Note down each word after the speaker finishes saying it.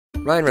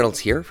Ryan Reynolds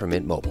here from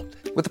Mint Mobile.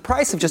 With the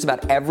price of just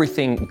about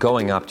everything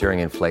going up during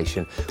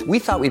inflation, we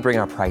thought we'd bring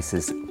our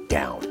prices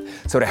down.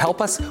 So to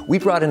help us, we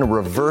brought in a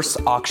reverse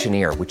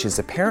auctioneer, which is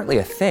apparently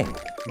a thing.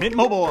 Mint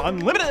Mobile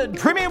Unlimited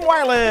Premium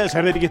Wireless.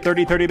 How to get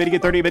 30, 30, bit to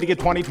get 30, bit to get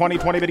 20, 20,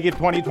 20, bit to get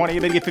 20, 20,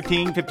 bit to get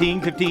 15,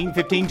 15, 15,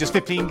 15, just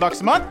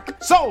 $15 a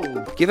month?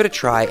 Sold! Give it a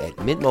try at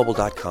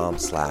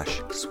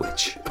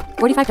mintmobile.com/switch.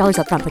 $45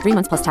 up front for 3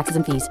 months plus taxes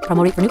and fees.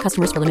 Promo rate for new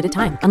customers for limited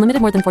time.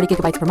 Unlimited more than 40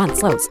 gigabytes per month.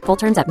 Slows full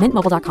terms at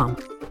mintmobile.com.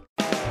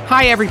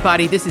 Hi,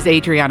 everybody. This is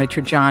Adriana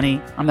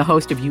Trajani. I'm the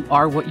host of You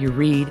Are What You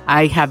Read.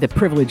 I have the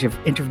privilege of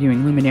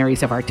interviewing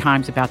luminaries of our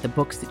times about the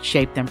books that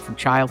shaped them from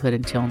childhood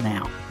until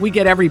now. We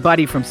get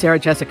everybody from Sarah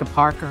Jessica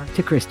Parker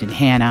to Kristen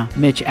Hanna,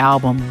 Mitch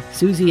Albom,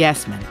 Susie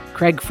Essman,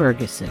 Craig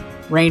Ferguson,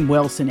 Rainn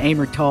Wilson,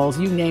 Amor Tolls,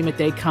 you name it,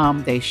 they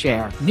come, they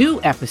share.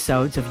 New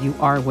episodes of You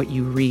Are What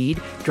You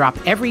Read drop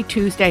every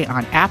Tuesday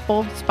on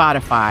Apple,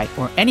 Spotify,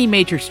 or any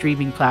major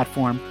streaming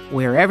platform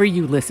wherever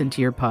you listen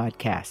to your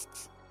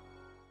podcasts.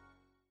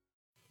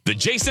 The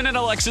Jason and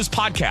Alexis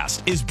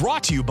podcast is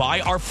brought to you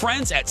by our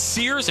friends at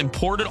Sears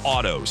Imported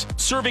Autos,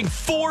 serving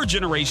 4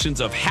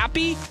 generations of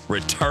happy,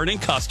 returning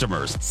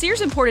customers.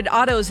 Sears Imported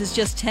Autos is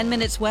just 10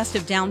 minutes west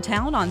of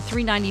downtown on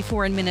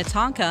 394 in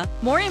Minnetonka.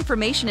 More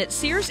information at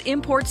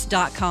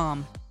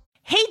SearsImports.com.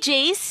 Hey,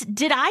 Jace,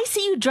 did I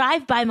see you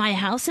drive by my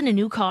house in a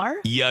new car?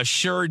 You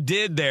sure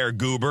did there,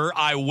 Goober.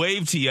 I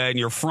waved to you in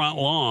your front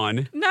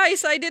lawn.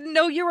 Nice. I didn't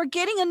know you were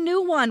getting a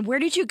new one. Where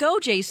did you go,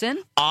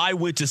 Jason? I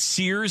went to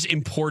Sears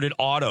Imported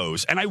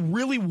Autos, and I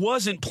really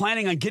wasn't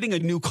planning on getting a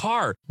new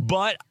car.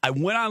 But I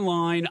went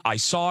online, I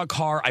saw a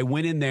car, I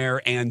went in there,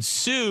 and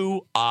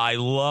Sue, I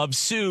love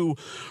Sue,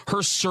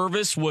 her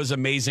service was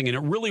amazing, and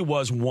it really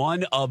was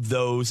one of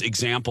those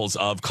examples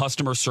of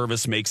customer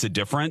service makes a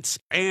difference.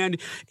 And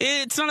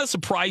it's not a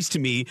surprise to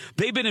me.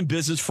 They've been in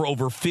business for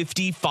over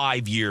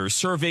 55 years,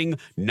 serving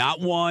not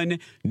 1,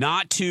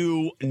 not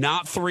 2,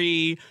 not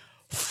 3,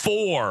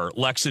 4,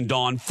 Lex and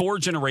Dawn, 4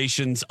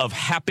 generations of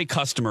happy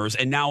customers,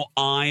 and now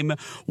I'm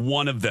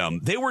one of them.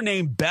 They were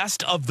named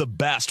Best of the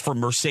Best for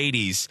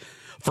Mercedes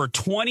for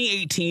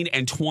 2018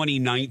 and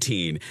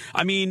 2019.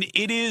 I mean,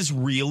 it is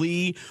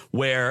really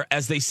where,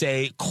 as they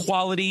say,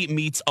 quality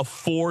meets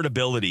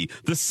affordability.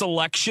 The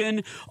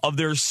selection of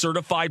their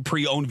certified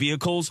pre-owned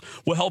vehicles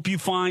will help you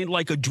find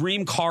like a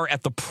dream car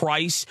at the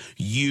price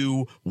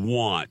you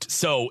want.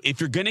 So if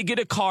you're going to get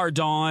a car,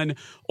 Dawn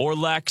or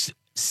Lex,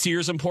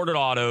 Sears Imported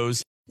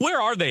Autos.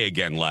 Where are they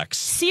again, Lex?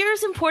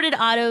 Sears Imported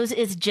Autos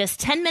is just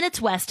 10 minutes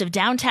west of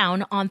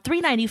downtown on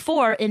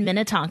 394 in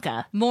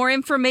Minnetonka. More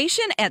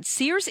information at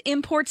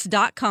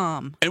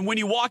SearsImports.com. And when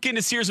you walk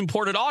into Sears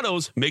Imported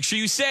Autos, make sure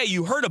you say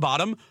you heard about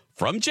them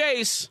from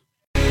Jace.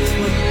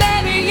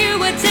 Maybe you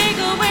would take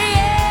away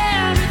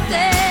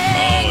everything.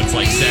 Oh, it's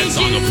like Sad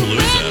Song of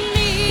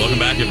Palooza. Welcome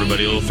back,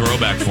 everybody. A little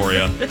throwback for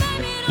you.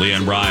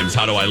 Leanne Rhymes,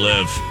 How Do I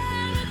Live?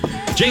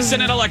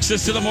 Jason and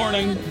Alexis in the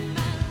morning.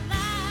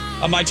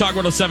 On My Talk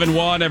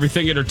 107.1,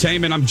 Everything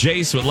Entertainment. I'm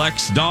Jace with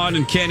Lex, Dawn,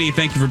 and Kenny.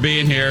 Thank you for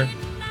being here.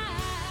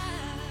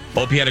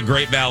 Hope you had a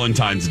great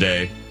Valentine's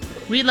Day.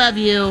 We love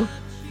you.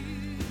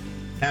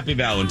 Happy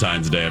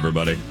Valentine's Day,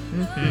 everybody.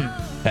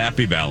 Mm-hmm.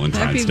 Happy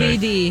Valentine's Day.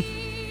 Happy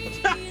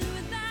VD.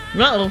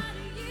 Uh-oh.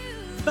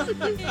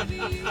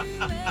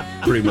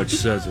 Pretty much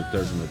says it,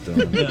 doesn't it, Dawn?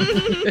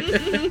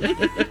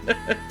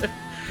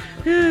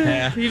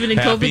 Even in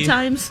COVID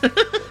times.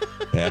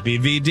 Happy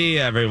VD,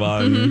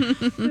 everyone.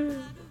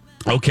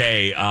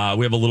 Okay,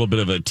 we have a little bit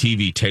of a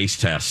TV taste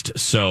test.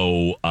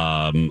 So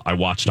I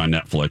watched on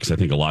Netflix. I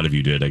think a lot of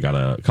you did. I got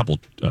a couple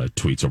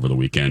tweets over the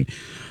weekend.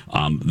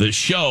 The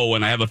show,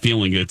 and I have a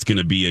feeling it's going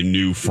to be a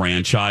new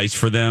franchise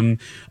for them.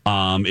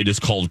 It is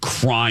called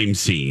Crime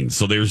Scene.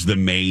 So there's the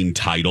main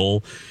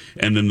title.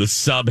 And then the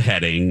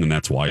subheading, and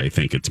that's why I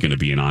think it's going to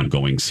be an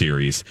ongoing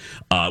series,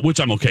 which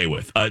I'm okay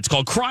with. It's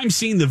called Crime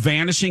Scene, The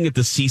Vanishing at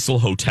the Cecil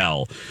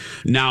Hotel.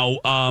 Now,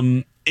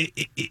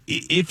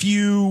 if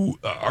you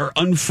are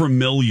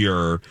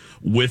unfamiliar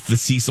with the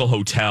Cecil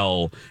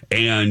Hotel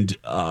and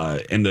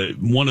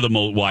one of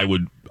the I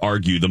would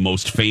argue the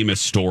most famous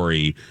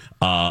story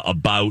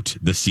about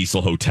the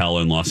Cecil Hotel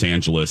in Los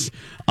Angeles,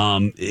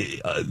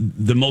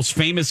 the most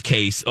famous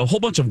case, a whole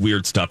bunch of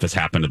weird stuff has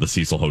happened to the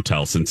Cecil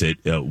Hotel since it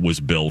was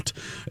built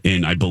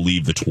in, I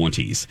believe, the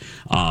 20s.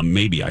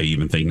 Maybe I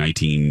even think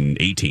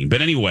 1918.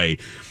 But anyway,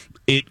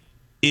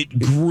 It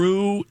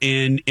grew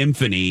in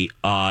infamy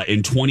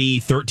in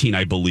 2013,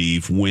 I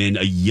believe, when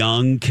a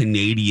young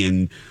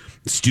Canadian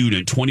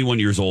student, 21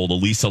 years old,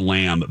 Elisa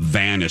Lam,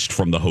 vanished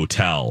from the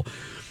hotel.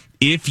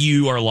 If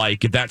you are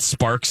like, if that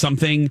sparks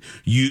something,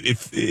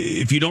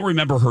 if you don't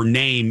remember her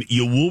name,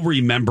 you will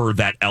remember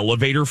that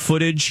elevator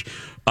footage.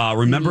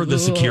 Remember the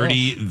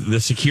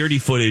security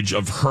footage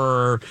of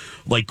her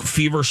like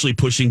feverishly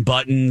pushing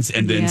buttons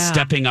and then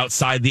stepping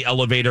outside the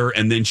elevator,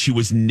 and then she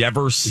was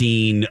never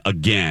seen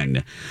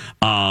again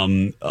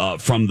from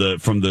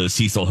the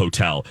Cecil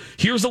Hotel.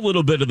 Here's a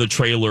little bit of the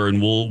trailer,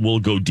 and we'll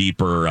go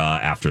deeper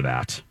after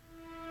that.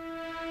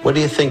 What do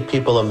you think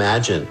people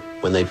imagine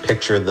when they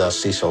picture the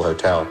Cecil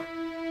Hotel?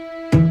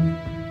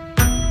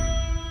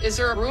 Is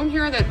there a room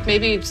here that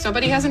maybe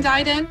somebody hasn't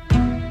died in?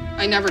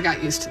 I never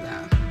got used to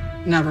that.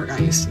 Never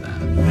got used to that.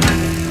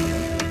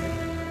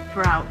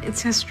 Throughout its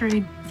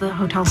history, the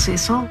Hotel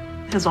Cecil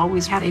has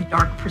always had a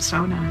dark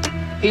persona.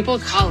 People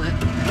call it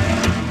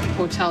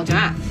Hotel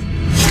Death.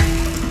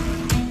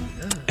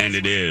 And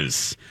it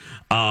is.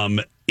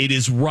 It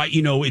is right.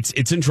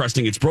 It's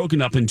interesting. It's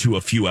broken up into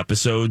a few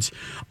episodes.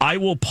 I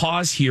will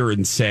pause here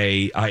and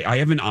say I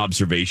have an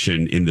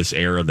observation in this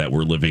era that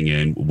we're living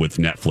in with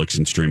Netflix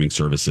and streaming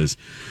services.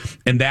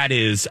 And that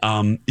is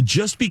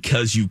just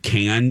because you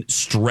can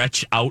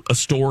stretch out a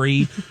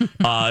story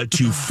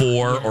to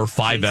 4 or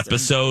 5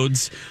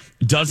 episodes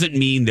doesn't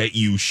mean that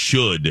you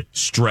should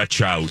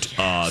stretch out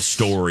a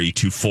story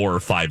to 4 or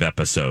 5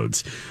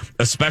 episodes.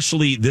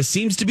 Especially, this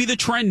seems to be the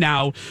trend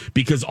now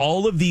because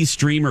all of these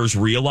streamers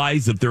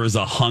realize that there is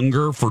a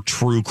hunger for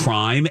true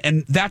crime,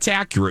 and that's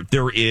accurate.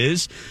 There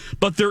is,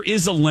 but there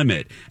is a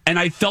limit. And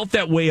I felt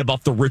that way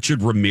about the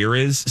Richard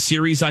Ramirez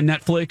series on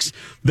Netflix.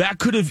 That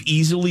could have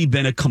easily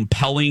been a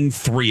compelling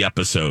 3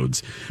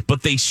 episodes,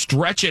 but they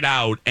stretch it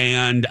out,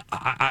 and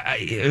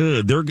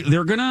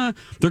they're gonna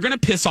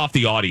piss off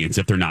the audience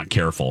if they're not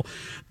careful.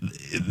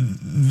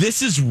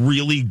 This is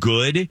really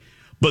good,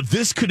 but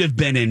this could have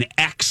been an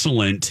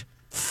excellent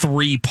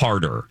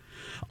 3-parter.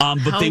 But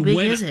How they big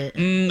went, is it?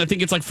 I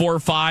think it's like 4 or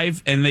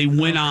 5, and they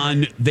went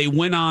on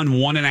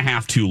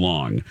 1.5 too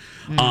long.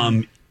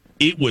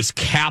 It was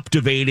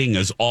captivating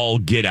as all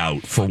get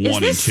out for 1 and 2.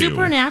 Is this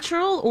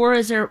supernatural, or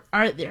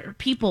are there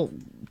people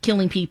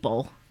killing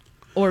people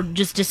or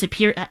just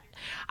disappear?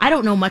 I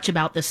don't know much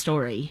about this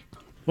story.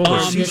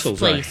 Well, the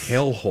Cecil's a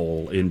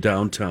hellhole in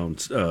downtown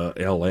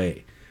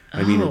L.A.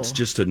 I mean, it's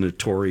just a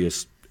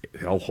notorious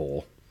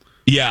hellhole.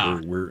 Yeah.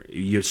 Where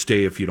you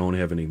stay if you don't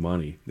have any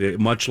money.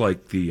 Much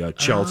like the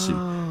Chelsea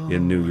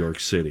in New York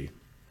City.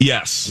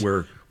 Yes.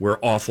 Where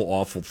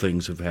awful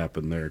things have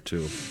happened there,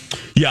 too.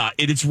 Yeah,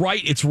 it's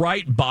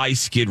right by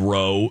Skid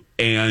Row,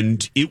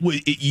 and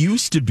it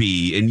used to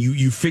be, and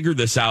you figure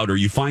this out, or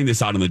you find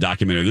this out in the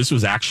documentary. This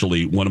was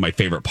actually one of my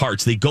favorite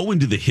parts. They go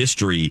into the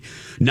history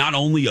not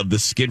only of the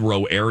Skid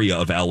Row area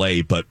of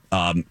L.A., but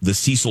the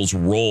Cecil's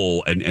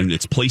role and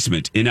its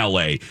placement in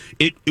L.A.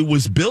 It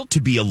was built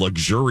to be a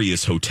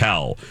luxurious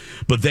hotel,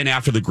 but then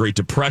after the Great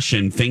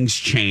Depression, things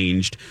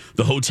changed.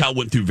 The hotel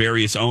went through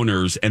various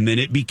owners, and then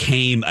it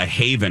became a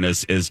haven,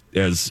 as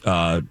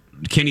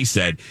Kenny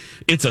said,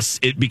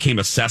 it became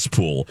a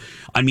cesspool.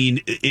 I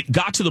mean, it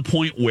got to the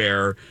point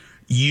where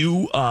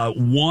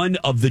one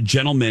of the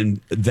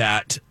gentlemen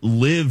that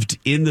lived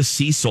in the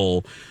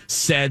Cecil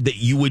said that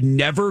you would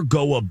never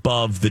go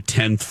above the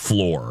 10th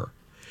floor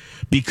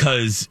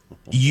because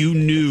you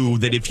knew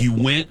that if you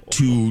went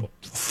to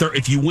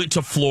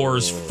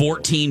floors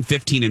 14,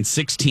 15, and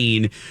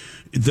 16,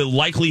 the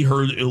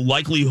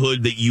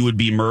likelihood that you would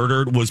be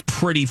murdered was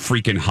pretty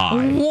freaking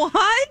high.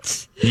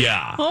 What?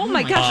 Yeah. Oh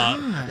my gosh.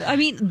 I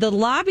mean, the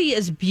lobby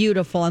is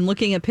beautiful. I'm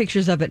looking at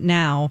pictures of it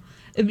now.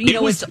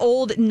 It's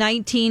old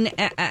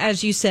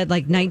as you said,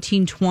 like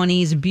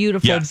 1920s,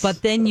 beautiful. Yes.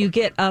 But then you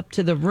get up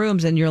to the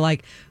rooms and you're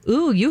like,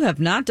 ooh, you have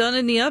not done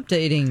any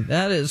updating.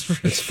 That is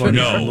for It's funny.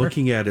 I'm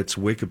looking at its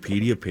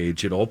Wikipedia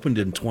page. It opened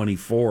in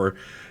 24,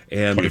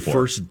 and 24. The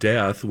first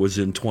death was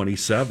in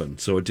 27,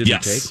 so it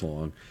didn't take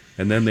long.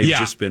 And then they've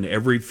just been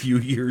every few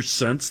years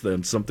since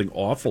then, something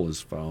awful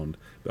has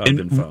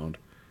been found.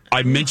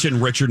 I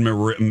mentioned Richard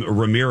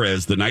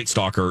Ramirez, the Night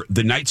Stalker.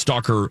 The Night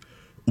Stalker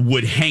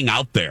would hang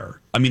out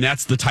there. I mean,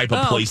 that's the type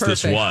of place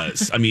this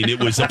was. I mean, it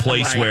was a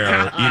place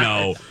where,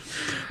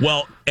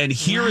 well, and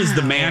here is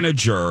the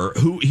manager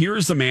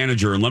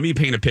and let me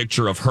paint a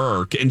picture of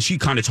her. And she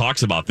kind of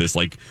talks about this,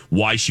 like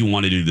why she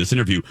wanted to do this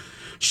interview.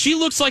 She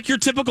looks like your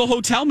typical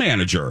hotel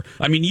manager.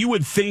 I mean, you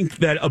would think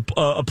that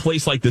a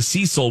place like the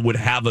Cecil would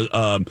have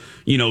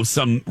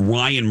some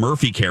Ryan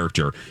Murphy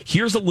character.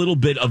 Here's a little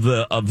bit of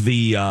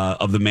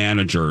the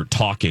manager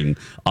talking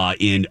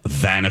in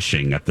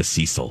Vanishing at the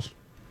Cecil.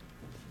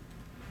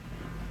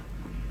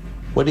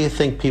 What do you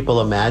think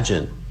people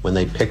imagine when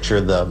they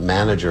picture the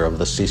manager of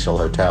the Cecil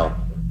Hotel?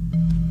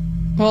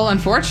 Well,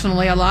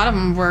 unfortunately, a lot of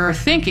them were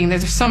thinking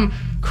there's some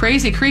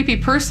crazy, creepy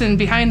person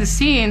behind the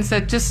scenes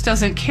that just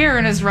doesn't care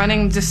and is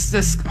running just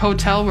this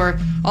hotel where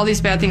all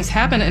these bad things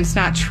happen, and it's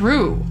not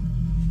true.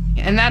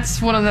 And that's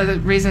one of the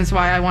reasons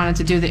why I wanted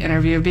to do the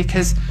interview,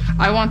 because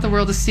I want the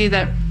world to see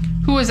that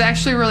who was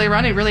actually really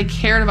running, really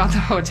cared about the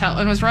hotel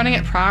and was running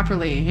it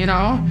properly,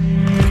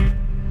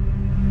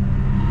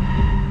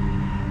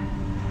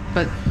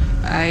 But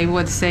I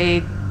would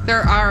say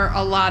there are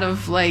a lot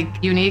of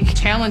unique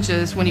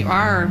challenges when you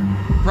are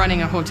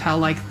running a hotel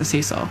like the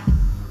Cecil.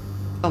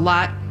 A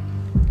lot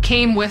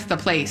came with the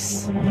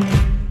place.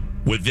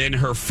 Within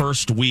her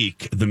first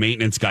week, the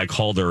maintenance guy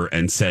called her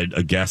and said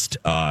a guest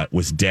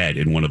was dead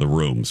in one of the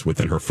rooms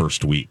within her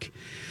first week.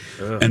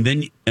 And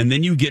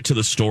then you get to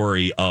the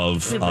story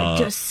of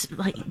just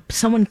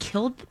someone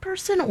killed the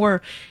person,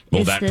 or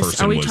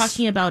are we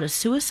talking about a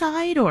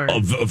suicide or a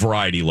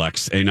variety,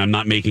 Lex? And I'm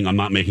not making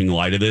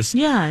light of this.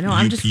 Yeah, no,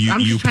 I'm just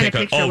trying to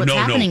picture what's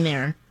happening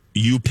there.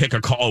 You pick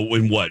a call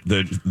in what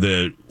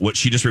what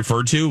she just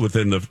referred to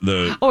within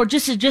the or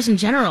just in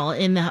general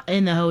in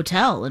the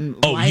hotel and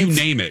you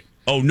name it.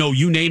 Oh no,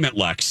 you name it,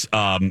 Lex.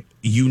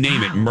 You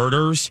name it.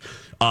 Murders,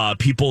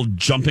 people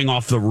jumping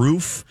off the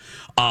roof,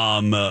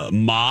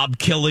 mob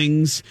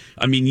killings.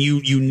 I mean,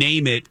 you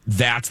name it.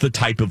 That's the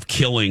type of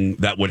killing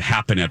that would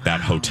happen at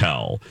that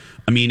hotel.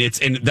 I mean,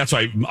 and that's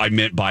what I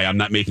meant by I'm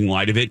not making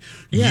light of it.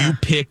 Yeah.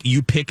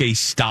 You pick a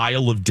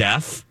style of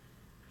death.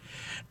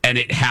 And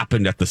it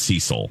happened at the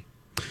Cecil.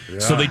 Yeah.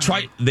 So they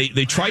tried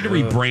to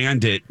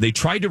rebrand it. They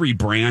tried to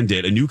rebrand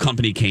it. A new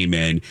company came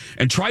in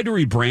and tried to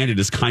rebrand it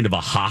as kind of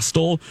a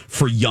hostel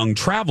for young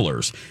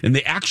travelers. And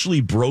they actually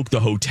broke the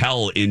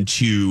hotel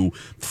into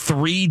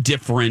 3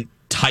 different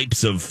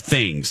types of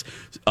things.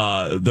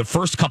 The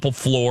first couple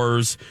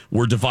floors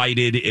were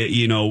divided,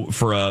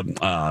 for a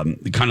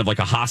kind of like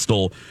a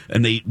hostel,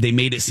 and they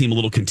made it seem a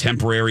little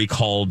contemporary,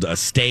 called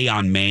Stay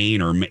on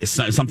Main or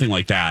something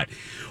like that.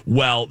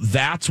 Well,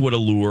 that's what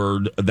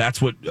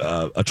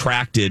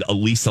attracted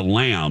Elisa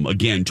Lam,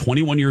 again,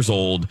 21 years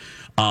old,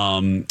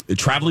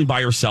 traveling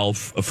by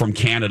herself from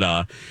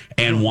Canada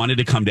and wanted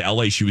to come to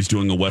LA. She was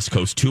doing a West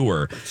Coast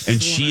tour.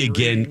 And she's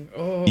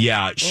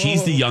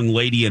the young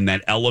lady in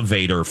that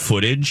elevator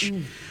footage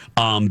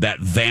that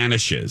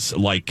vanishes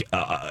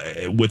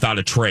without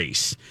a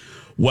trace.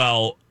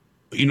 Well,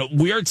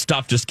 weird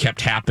stuff just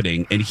kept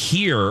happening. And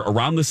here,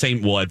 around at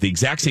the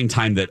exact same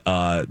time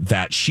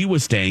that she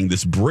was staying,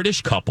 this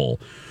British couple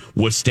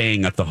was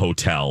staying at the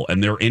hotel,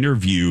 and they're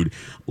interviewed.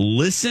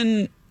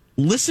 Listen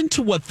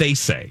to what they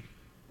say.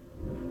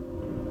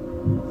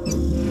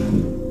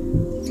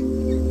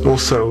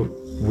 Also,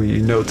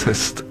 we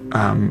noticed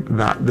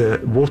that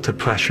the water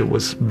pressure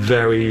was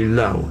very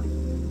low.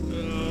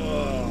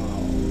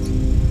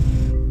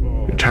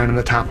 Turning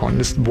the tap on.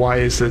 Why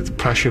is the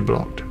pressure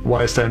blocked?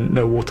 Why is there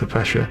no water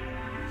pressure?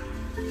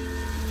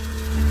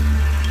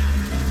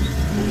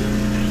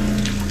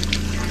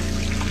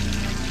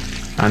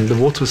 And the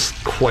water was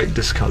quite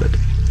discolored.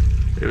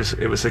 It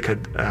was like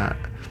a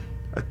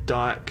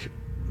dark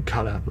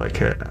color,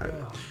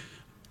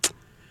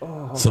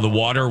 So the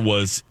water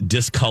was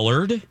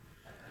discolored,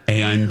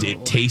 and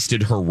it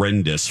tasted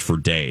horrendous for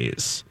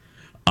days.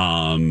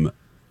 And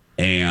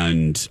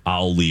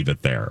I'll leave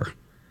it there.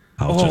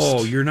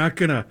 You're not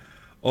gonna.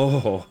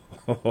 I'm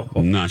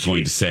not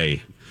going to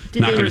say.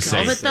 Did they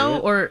resolve it though,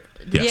 or?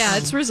 Yes. Yeah,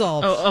 it's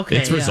resolved. Oh, okay.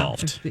 It's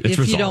resolved.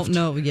 If you don't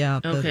know,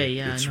 Okay,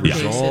 yeah. It's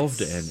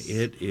resolved, and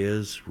it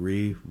is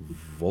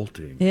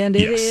revolting. And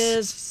it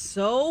is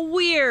so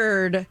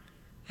weird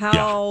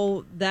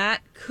how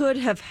that could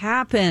have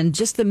happened.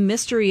 Just the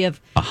mystery of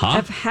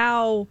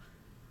how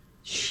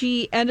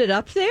she ended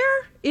up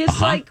there is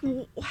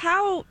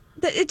how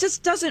it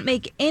just doesn't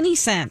make any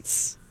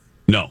sense.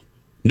 No.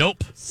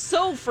 Nope.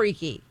 So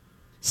freaky.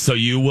 So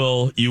you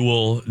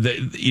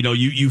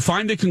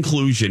find the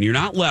conclusion. You're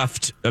not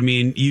left. I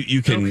mean,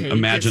 you can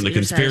imagine the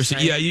conspiracy.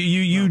 Yeah,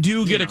 you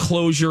do get a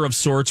closure of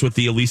sorts with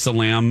the Elisa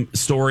Lam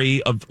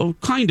story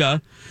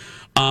kinda.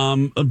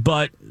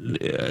 But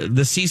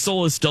the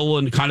Cecil is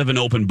still kind of an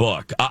open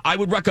book. I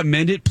would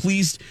recommend it,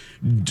 please,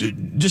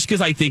 just because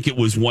I think it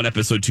was 1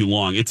 episode too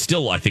long. It's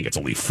still, I think it's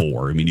only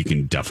 4. I mean,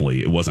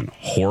 it wasn't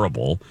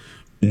horrible.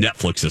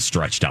 Netflix has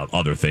stretched out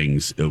other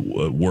things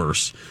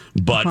worse.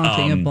 But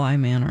Haunting of Bly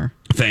Manor.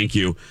 Thank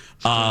you.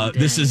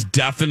 This is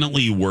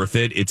definitely worth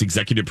it. It's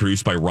executive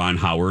produced by Ron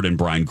Howard and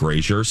Brian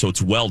Grazer, so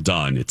it's well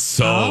done. It's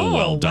so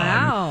well done.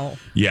 Wow.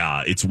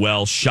 Yeah, it's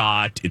well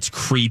shot. It's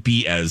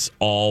creepy as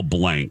all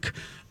blank.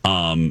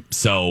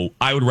 So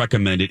I would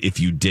recommend it if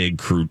you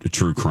dig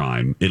true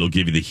crime. It'll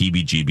give you the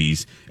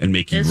heebie-jeebies and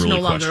make you really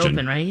question. It's no longer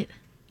open, right?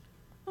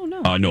 Oh,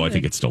 no. No, I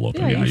think it's still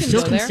open. Yeah, you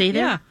still can stay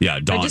there?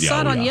 Yeah, Dawn, I just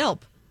saw it on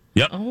Yelp.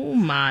 Yep. Oh,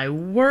 my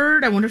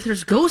word. I wonder if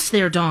there's ghosts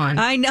there, Dawn.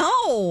 I know.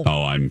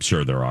 Oh, I'm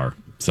sure there are.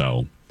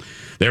 So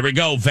there we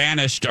go.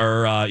 Vanished,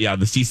 or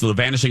the Cecil, the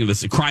vanishing of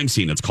this crime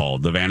scene, it's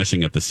called. The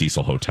Vanishing at the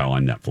Cecil Hotel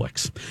on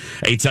Netflix.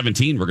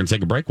 8:17, we're going to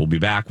take a break. We'll be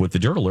back with the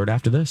Dirt Alert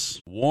after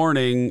this.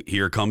 Warning,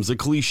 here comes a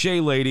cliche,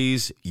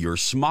 ladies. Your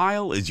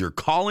smile is your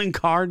calling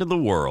card to the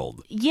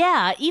world.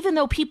 Yeah, even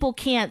though people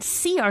can't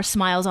see our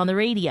smiles on the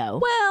radio.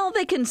 Well,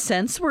 they can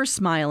sense we're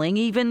smiling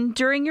even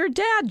during your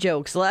dad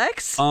jokes,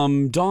 Lex.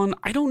 Dawn,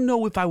 I don't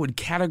know if I would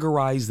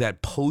categorize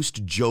that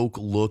post-joke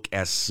look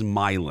as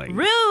smiling.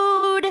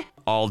 Rude!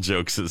 All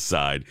jokes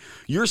aside,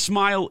 your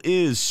smile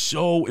is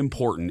so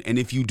important, and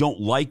if you don't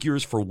like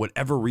yours for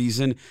whatever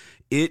reason,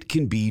 it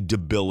can be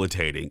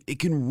debilitating. It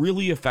can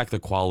really affect the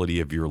quality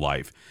of your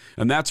life.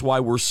 And that's why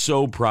we're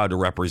so proud to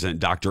represent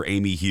Dr.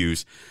 Amy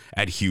Hughes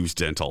at Hughes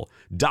Dental.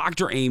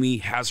 Dr. Amy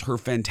has her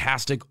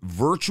fantastic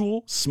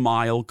virtual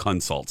smile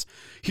consults.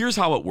 Here's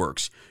how it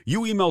works.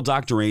 You email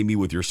Dr. Amy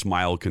with your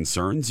smile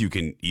concerns. You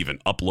can even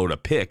upload a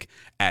pic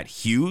at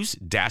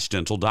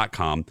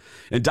hughes-dental.com,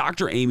 and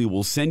Dr. Amy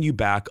will send you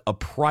back a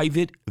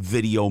private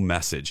video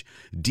message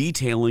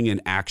detailing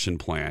an action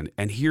plan.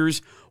 And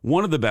here's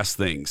one of the best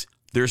things.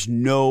 There's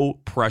no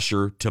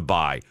pressure to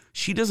buy.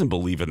 She doesn't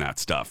believe in that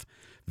stuff.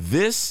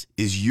 This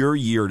is your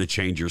year to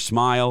change your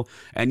smile.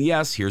 And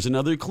yes, here's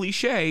another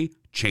cliche,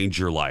 change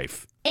your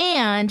life.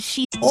 And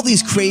she... All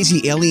these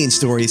crazy alien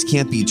stories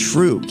can't be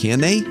true, can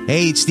they?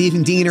 Hey, it's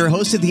Stephen Diener,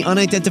 host of the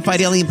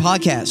Unidentified Alien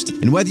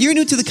Podcast. And whether you're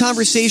new to the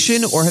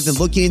conversation or have been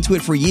looking into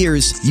it for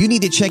years, you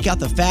need to check out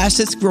the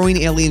fastest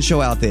growing alien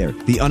show out there,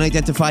 the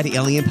Unidentified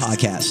Alien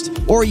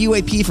Podcast, or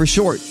UAP for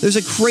short. There's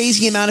a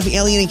crazy amount of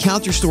alien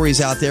encounter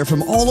stories out there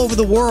from all over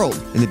the world.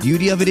 And the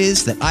beauty of it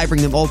is that I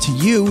bring them all to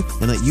you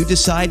and let you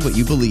decide what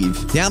you believe.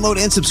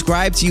 Download and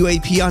subscribe to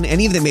UAP on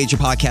any of the major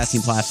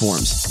podcasting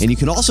platforms. And you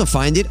can also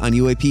find it on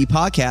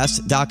UAPpodcast.com.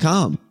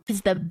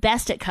 Is the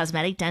best at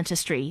cosmetic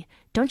dentistry.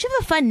 Don't you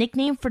have a fun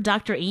nickname for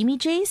Dr. Amy,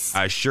 Jace?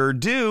 I sure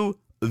do.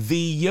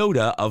 The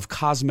Yoda of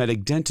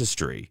cosmetic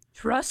dentistry.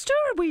 Trust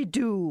her, we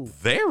do.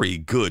 Very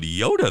good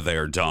Yoda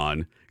there,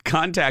 Dawn.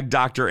 Contact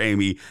Dr.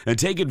 Amy and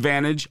take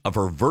advantage of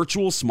her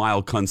virtual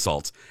smile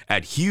consults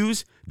at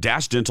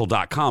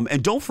hughes-dental.com.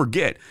 And don't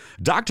forget,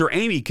 Dr.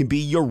 Amy can be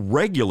your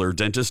regular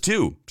dentist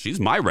too. She's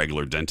my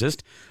regular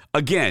dentist.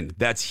 Again,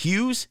 that's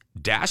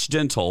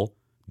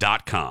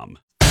hughes-dental.com.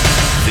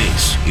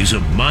 This is a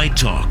My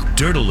Talk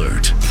Dirt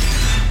Alert.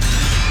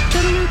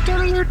 Dirt alert,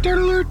 dirt alert, dirt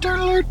alert, dirt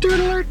alert, dirt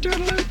alert, dirt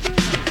alert.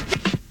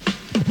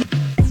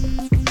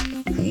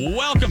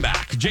 Welcome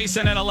back.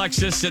 Jason and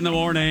Alexis in the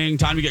morning.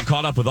 Time to get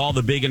caught up with all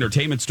the big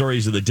entertainment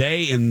stories of the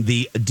day in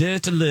the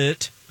Dirt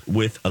Alert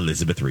with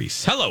Elizabeth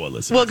Reese. Hello,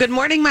 Elizabeth. Well, good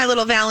morning, my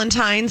little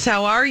Valentines.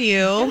 How are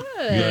you?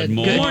 Good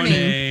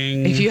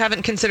morning. If you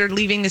haven't considered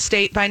leaving the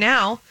state by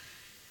now,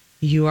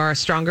 you are a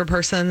stronger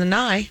person than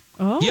I.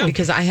 Oh. Yeah.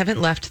 Because I haven't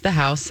left the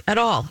house at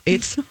all.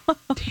 It's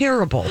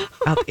terrible.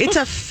 It's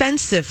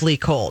offensively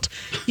cold.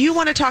 You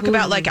want to talk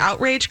about like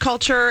outrage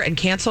culture and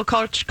cancel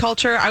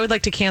culture? I would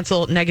like to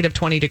cancel negative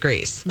 20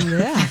 degrees.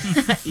 Yeah.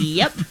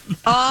 Yep.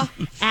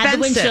 Offensive. Add the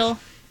wind chill.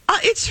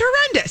 It's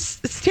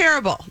horrendous. It's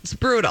terrible. It's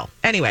brutal.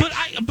 Anyway.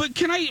 But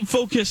can I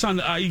focus on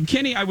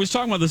Kenny? I was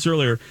talking about this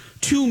earlier.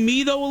 To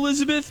me, though,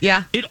 Elizabeth,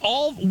 it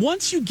all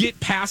once you get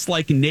past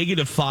like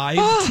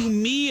 -5, to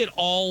me, it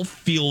all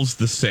feels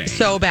the same.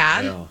 So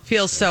bad. Yeah.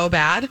 Feels so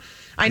bad.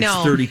 I know.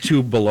 It's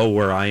 32 below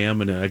where I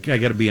am, and I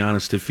got to be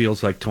honest, it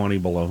feels like 20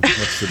 below.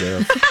 What's the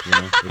diff?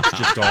 It's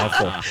just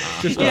awful.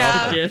 Awful.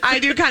 I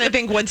do kind of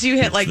think once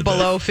you hit like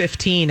below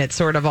 15, it's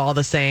sort of all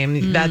the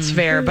same. That's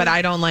fair, but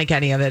I don't like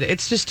any of it.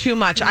 It's just too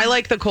much. I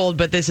like the cold,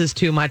 but this is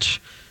too much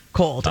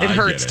cold. It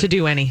hurts to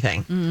do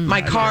anything.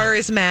 My car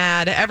is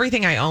mad.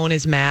 Everything I own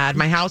is mad.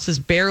 My house is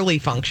barely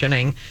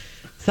functioning.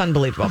 It's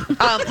unbelievable.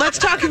 Let's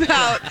talk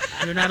about...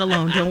 You're not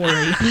alone. Don't worry.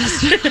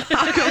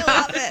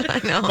 I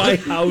know. My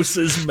house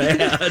is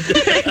mad.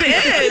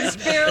 It is.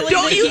 Barely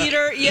Don't the you,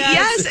 heater.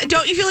 Yes.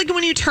 Don't you feel like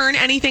when you turn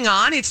anything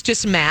on, it's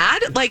just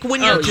mad? Like when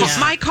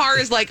my car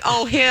is like,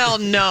 oh, hell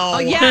no. Oh,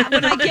 yeah.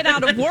 When I get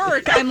out of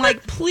work, I'm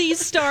like,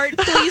 please start.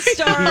 Please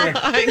start.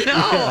 I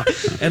know.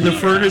 And the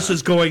furnace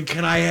is going,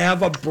 can I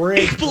have a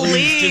break?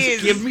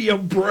 Please. Just give me a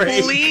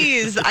break.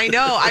 Please. I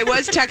know. I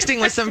was texting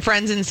with some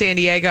friends in San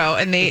Diego,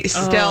 and they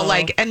still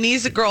and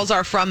these girls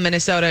are from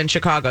Minnesota and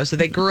Chicago, so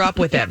they grew up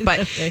with it,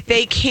 but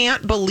they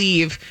can't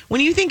believe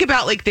when you think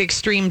about like the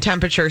extreme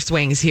temperature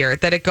swings here,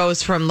 that it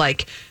goes from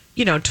like,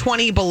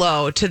 20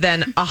 below to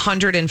then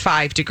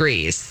 105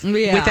 degrees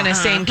within a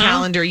same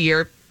calendar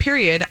year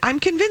period. I'm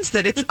convinced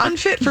that it's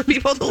unfit for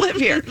people to live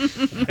here.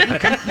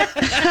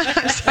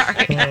 I'm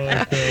sorry.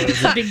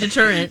 It's a big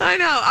deterrent. I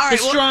know. All right.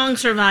 The strong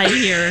survive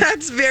here.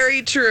 That's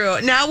very true.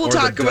 Now we'll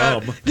talk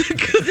about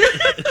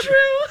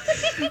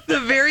the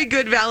very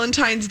good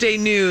Valentine's Day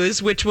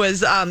news, which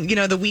was,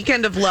 the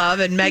weekend of love,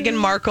 and Meghan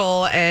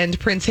Markle and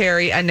Prince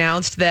Harry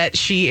announced that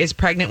she is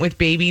pregnant with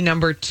baby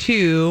number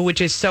 2,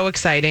 which is so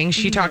exciting.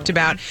 She talked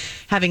about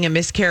having a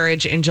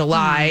miscarriage in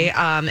July,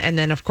 and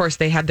then, of course,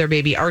 they had their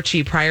baby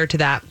Archie prior to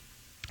that.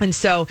 And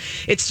so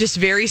it's just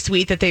very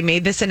sweet that they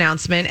made this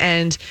announcement,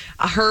 and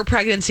her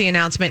pregnancy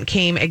announcement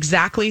came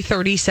exactly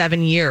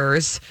 37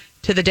 years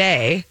to the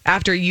day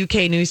after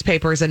UK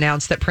newspapers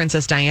announced that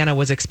Princess Diana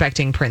was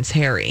expecting Prince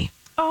Harry.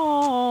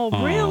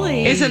 Oh,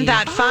 really? Isn't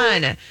that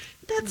fun?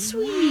 That's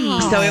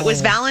sweet. So it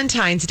was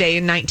Valentine's Day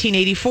in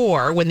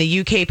 1984 when the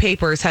UK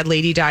papers had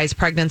Lady Di's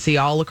pregnancy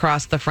all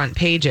across the front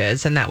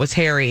pages, and that was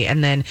Harry.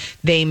 And then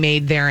they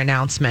made their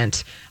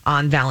announcement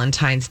on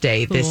Valentine's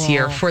Day this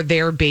year for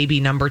their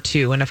baby number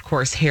 2. And of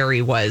course,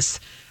 Harry was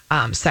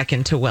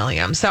second to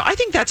William. So I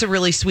think that's a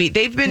really sweet.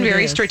 They've been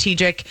very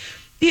strategic,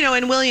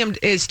 and William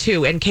is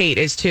too, and Kate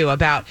is too,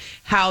 about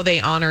how they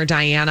honor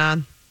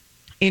Diana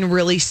in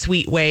really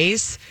sweet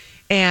ways.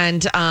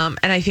 And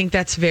I think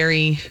that's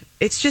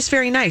it's just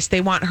very nice. They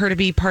want her to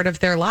be part of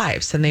their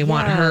lives, and they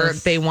want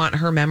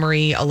her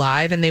memory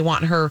alive, and they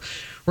want her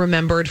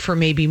remembered for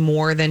maybe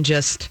more than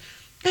just,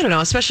 I don't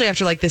know, especially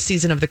after like this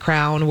season of The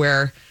Crown,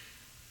 where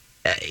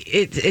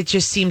it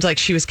just seems like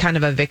she was kind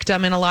of a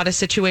victim in a lot of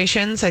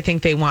situations. I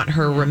think they want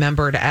her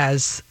remembered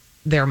as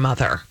their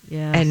mother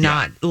and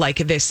not like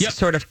this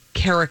sort of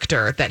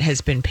character that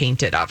has been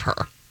painted of her.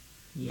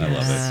 Yes. I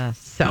love it.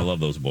 So, I love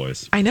those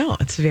boys. I know.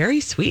 It's very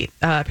sweet.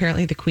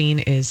 Apparently the Queen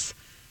is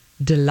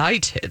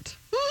delighted.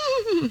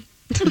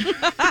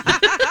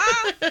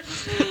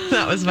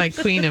 That was my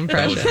Queen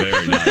impression.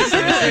 That was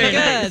very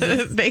nice. Very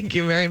good. Thank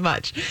you very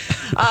much.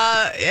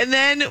 And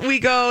then we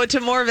go to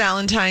more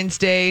Valentine's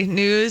Day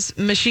news.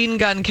 Machine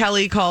Gun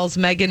Kelly calls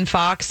Megan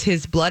Fox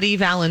his bloody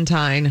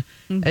Valentine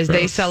as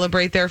they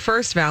celebrate their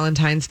first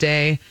Valentine's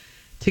Day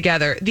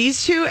together.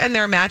 These two and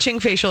their matching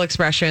facial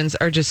expressions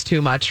are just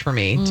too much for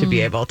me to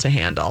be able to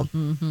handle.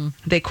 Mm-hmm.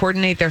 They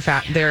coordinate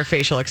their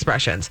facial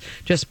expressions.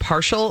 Just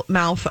partial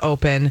mouth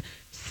open,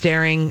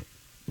 staring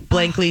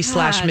blankly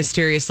 /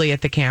 mysteriously at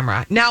the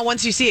camera. Now,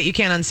 once you see it, you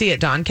can't unsee it,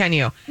 Dawn, can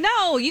you?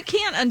 No, you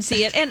can't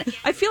unsee it. And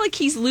I feel like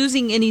he's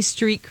losing any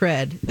street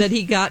cred that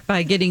he got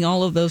by getting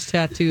all of those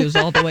tattoos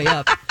all the way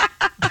up.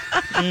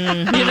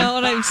 Mm-hmm. You know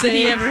what I'm saying?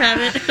 Did he ever have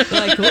it?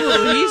 Like,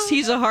 ooh,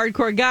 he's a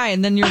hardcore guy.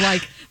 And then you're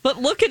like, but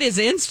look at his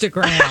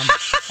Instagram.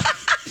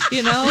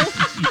 You know?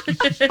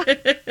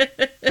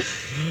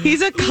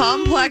 He's a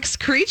complex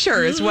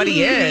creature is what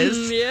he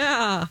is.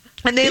 Yeah.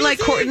 And they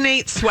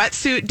coordinate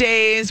sweatsuit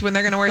days. When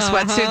they're going to wear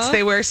sweatsuits,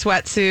 they wear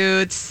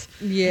sweatsuits.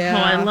 Yeah.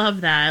 Oh, I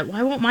love that.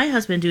 Why won't my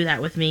husband do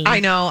that with me? I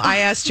know. I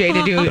asked Jay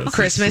to do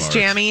Christmas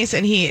jammies,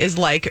 and he is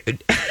like,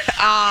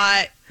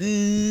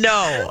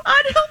 no.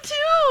 I do too.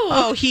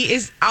 Oh, he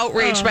is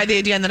outraged by the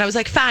idea. And then I was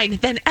like, fine,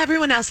 then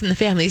everyone else in the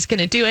family is going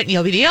to do it, and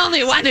you'll be the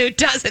only one who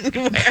doesn't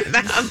wear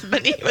them.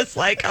 And he was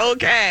like,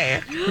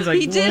 okay. He's like,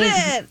 he did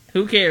it.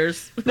 Who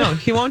cares? No,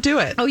 he won't do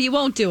it. Oh, he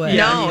won't do it.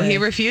 No, he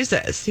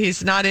refuses.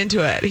 He's not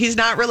into it. He's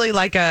not really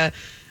like a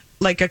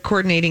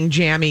coordinating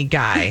jammy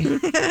guy.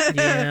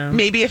 Yeah.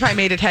 Maybe if I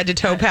made it head to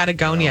toe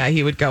Patagonia,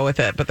 he would go with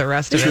it, but the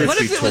rest of it.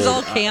 What if it was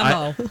all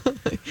camo?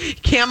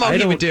 Camo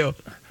he would do.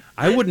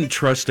 I wouldn't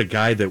trust a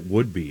guy that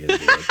would be into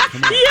it.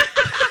 Come on.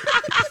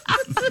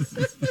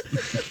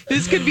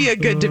 This could be a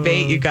good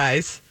debate, you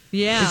guys.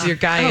 Yeah. Is your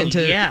guy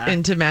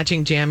into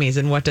matching jammies,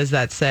 and what does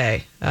that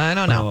say? I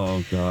don't know.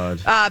 Oh,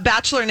 God.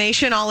 Bachelor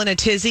Nation all in a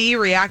tizzy,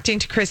 reacting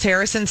to Chris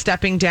Harrison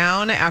stepping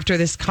down after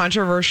this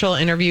controversial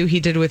interview he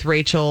did with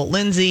Rachel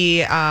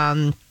Lindsay.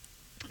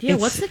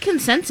 What's the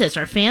consensus?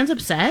 Are fans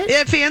upset?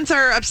 Yeah, fans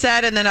are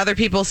upset, and then other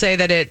people say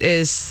that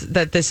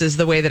this is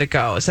the way that it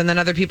goes, and then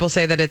other people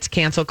say that it's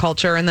cancel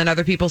culture, and then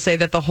other people say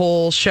that the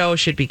whole show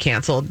should be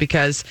canceled,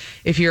 because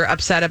if you're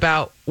upset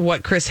about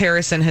what Chris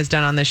Harrison has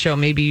done on this show,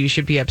 maybe you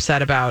should be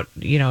upset about,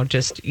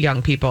 just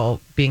young people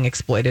being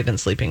exploited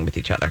and sleeping with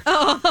each other.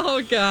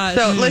 Oh, God.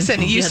 So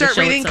listen, you start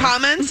reading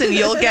comments and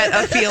you'll get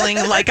a feeling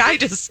like I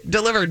just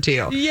delivered to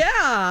you.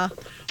 Yeah.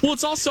 Well,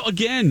 it's also,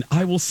 again,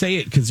 I will say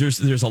it because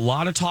there's a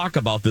lot of talk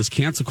about this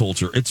cancel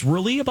culture. It's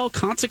really about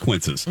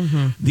consequences.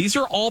 Mm-hmm. These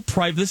are all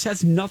private. This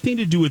has nothing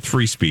to do with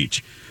free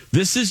speech.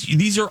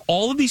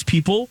 All of these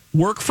people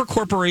work for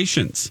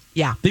corporations.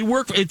 Yeah. They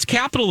work, it's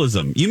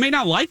capitalism. You may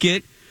not like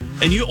it,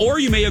 and you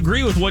may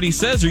agree with what he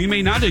says, or you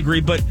may not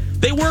agree, but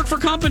they work for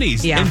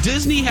companies. Yeah. And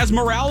Disney has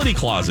morality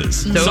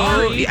clauses. So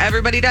Sorry.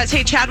 Everybody does.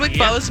 Hey, Chadwick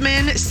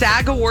Boseman,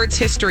 SAG Awards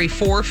history,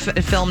 4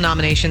 film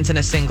nominations in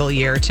a single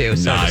year, too.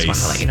 So I just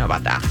wanted to let you know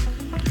about that.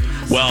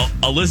 Well,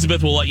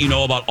 Elizabeth will let you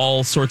know about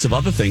all sorts of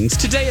other things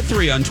today at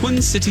 3 on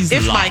Twin Cities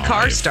If Live. my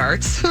car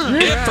starts. If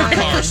her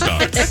car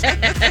starts.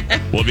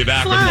 We'll be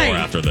back with more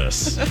after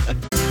this.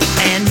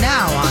 And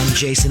now on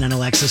Jason and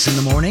Alexis in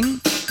the Morning,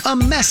 a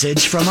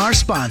message from our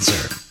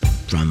sponsor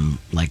from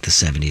like the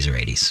 70s or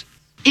 80s.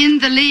 In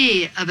the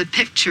lee of a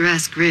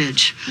picturesque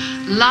ridge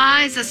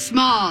lies a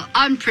small,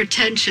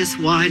 unpretentious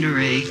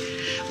winery,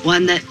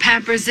 one that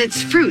pampers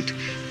its fruit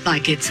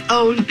like its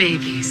own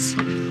babies.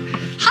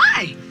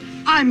 Hi,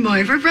 I'm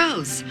Moira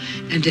Rose,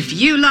 and if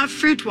you love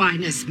fruit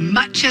wine as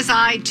much as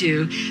I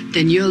do,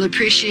 then you'll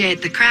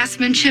appreciate the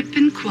craftsmanship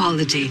and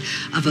quality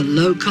of a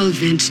local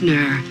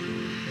vintner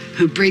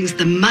who brings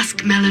the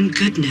muskmelon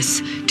goodness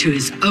to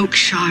his oak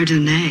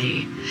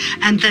Chardonnay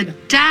and the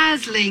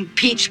dazzling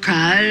peach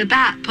crab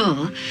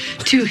apple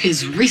to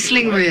his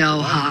Riesling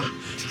Rioja.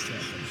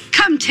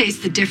 Come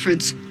taste the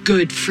difference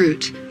good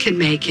fruit can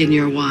make in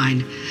your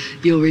wine.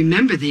 You'll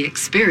remember the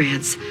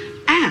experience,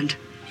 and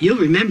you'll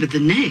remember the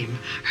name,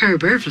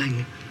 Herb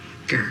Ervlinger,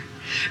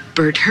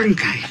 Bert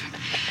Herngreif,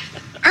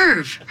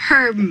 Irv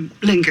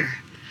Herblinger,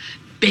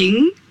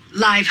 Bing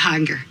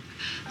Livehanger,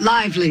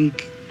 Liveling,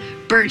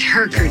 Bert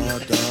Herkern.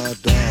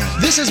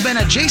 This has been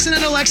a Jason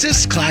and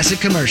Alexis classic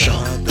commercial.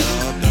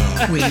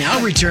 We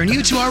now return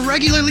you to our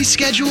regularly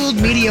scheduled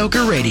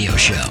mediocre radio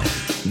show.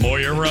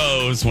 Moira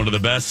Rose, one of the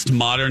best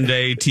modern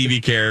day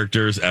TV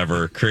characters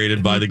ever,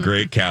 created by the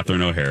great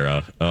Catherine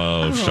O'Hara.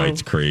 Oh,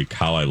 Schitt's Creek.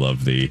 How I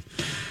love thee.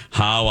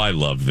 How I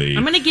love thee.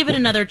 I'm going to give it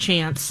another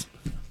chance.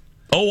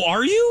 Oh,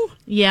 are you?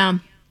 Yeah.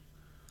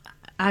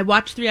 I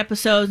watched 3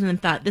 episodes and then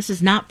thought, this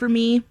is not for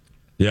me.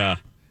 Yeah.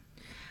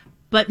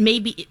 But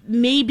maybe.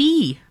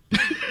 Maybe.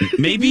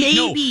 Maybe.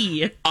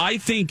 No, I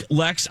think,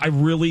 Lex, I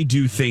really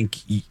do think,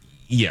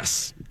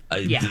 yes.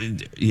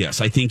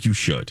 Yes, I think you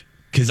should.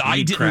 Because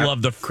I didn't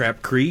love the...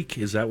 Crap Creek?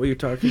 Is that what you're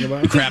talking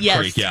about? Crap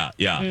Creek, yeah.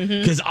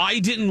 Because I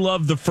didn't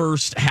love the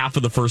first half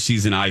of the first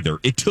season either.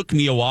 It took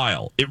me a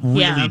while. It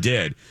really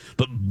did.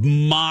 But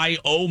am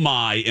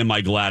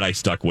I glad I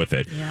stuck with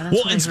it. Yeah,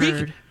 that's what I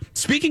heard.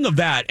 Speaking of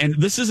that, and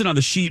this isn't on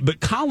the sheet, but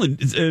Colin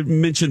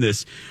mentioned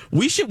this.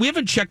 We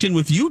haven't checked in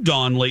with you,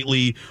 Dawn,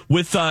 lately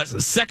with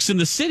Sex in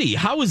the City.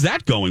 How is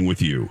that going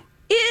with you?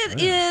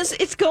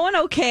 It's going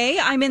okay.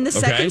 I'm in the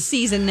second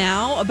season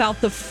now,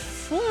 about the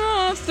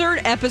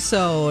third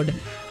episode.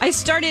 I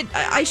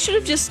should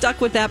have just stuck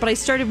with that, but I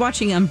started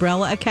watching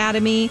Umbrella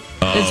Academy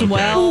as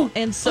well.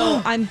 And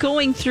so I'm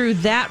going through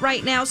that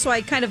right now. So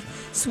I kind of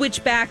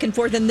switch back and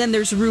forth. And then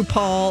there's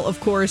RuPaul,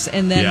 of course,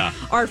 and then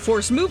our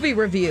Force movie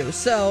review.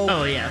 So,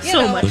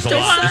 so much. There's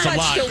a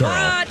lot to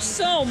watch.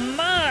 So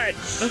much.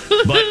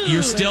 But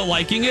you're still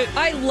liking it?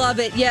 I love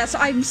it. Yes.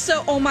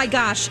 Oh my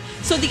gosh.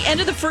 So the end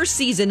of the first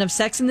season of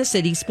Sex and the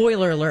City,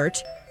 spoiler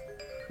alert.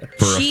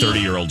 For a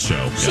 30-year-old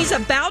show. She's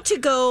about to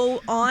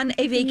go on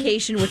a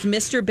vacation with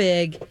Mr.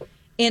 Big,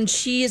 and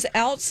she is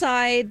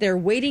outside. They're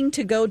waiting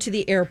to go to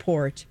the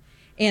airport,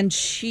 and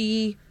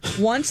she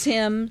wants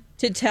him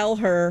to tell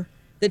her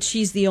that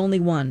she's the only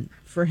one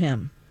for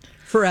him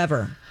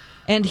forever.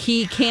 And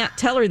he can't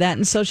tell her that,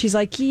 and so she's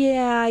like,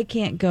 yeah, I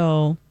can't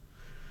go.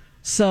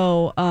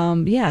 So,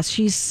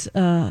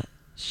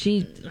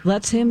 she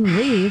lets him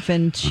leave,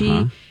 and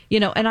she...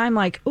 and I'm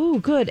like, oh,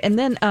 good. And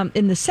then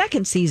in the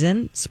second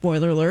season,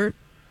 spoiler alert,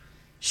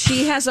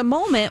 she has a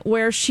moment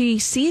where she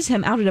sees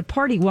him out at a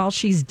party while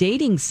she's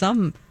dating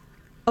some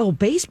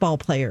baseball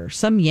player,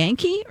 some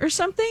Yankee or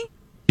something.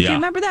 Do you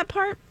remember that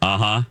part?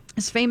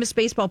 This famous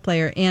baseball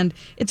player. And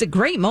it's a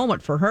great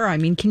moment for her. I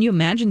mean, can you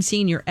imagine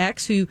seeing your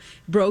ex who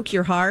broke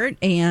your heart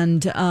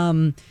and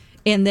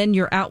then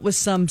you're out with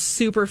some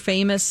super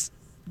famous,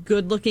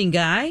 good-looking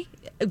guy?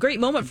 A great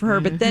moment for her,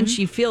 but then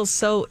she feels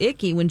so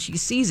icky when she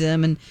sees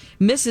him and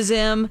misses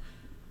him.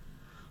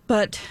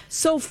 But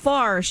so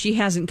far, she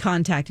hasn't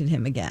contacted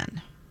him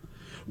again.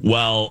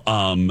 Well,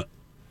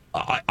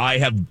 I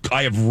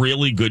have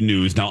really good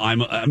news. Now,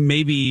 I'm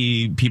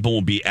maybe people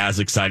won't be as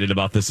excited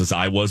about this as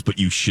I was, but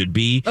you should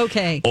be.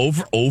 Okay.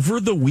 Over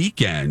the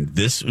weekend,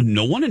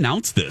 no one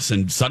announced this,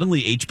 and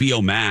suddenly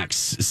HBO Max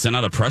sent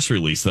out a press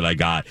release that I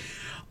got.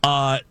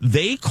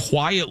 They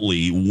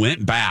quietly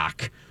went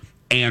back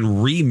and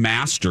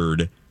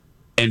remastered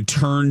and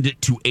turned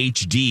to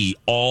HD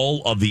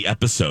all of the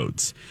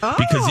episodes.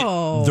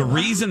 Because the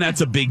reason that's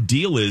a big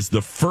deal is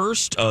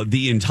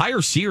the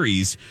entire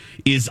series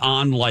is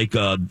on like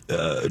a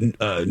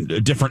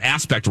different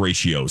aspect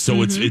ratio.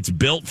 So it's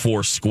built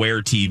for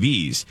square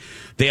TVs.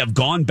 They have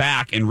gone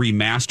back and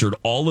remastered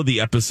all of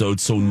the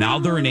episodes. So now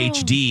they're in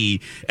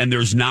HD and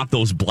there's not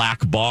those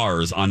black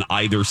bars on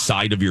either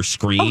side of your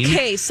screen.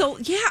 Okay, so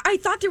I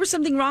thought there was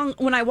something wrong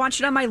when I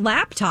watched it on my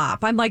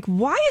laptop. I'm like,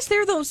 why is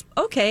there those?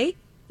 Okay.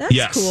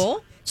 That's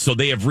cool. So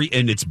they have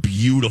and it's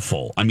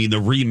beautiful. I mean,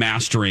 the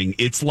remastering,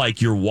 it's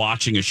like you're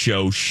watching a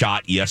show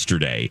shot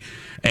yesterday.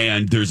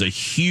 And there's a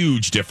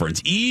huge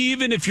difference.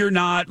 Even if you're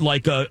not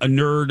like a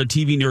nerd, a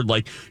TV nerd,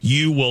 like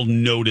you will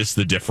notice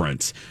the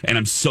difference. And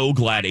I'm so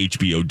glad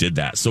HBO did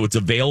that. So it's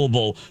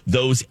available.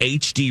 Those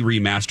HD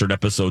remastered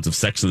episodes of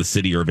Sex and the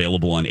City are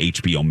available on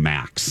HBO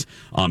Max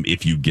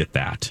if you get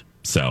that.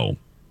 So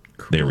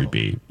there we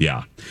be.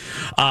 Yeah.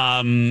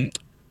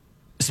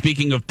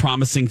 Speaking of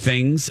promising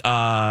things,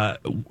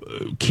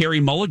 Carey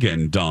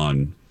Mulligan,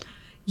 Dawn.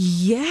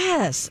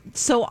 Yes.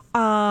 So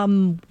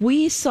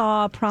we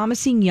saw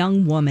Promising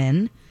Young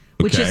Woman,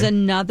 which is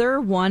another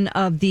one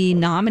of the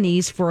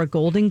nominees for a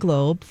Golden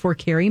Globe for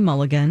Carey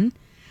Mulligan.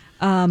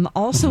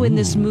 Also in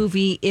this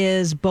movie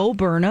is Bo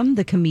Burnham,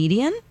 the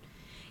comedian.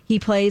 He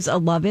plays a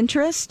love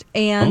interest.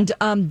 And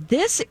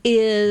this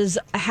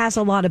has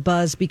a lot of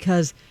buzz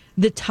because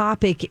the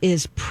topic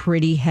is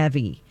pretty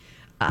heavy.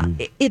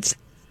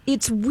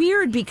 It's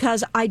weird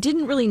because I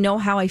didn't really know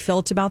how I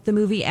felt about the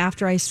movie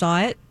after I saw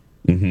it.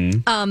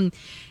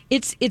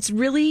 It's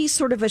really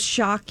sort of a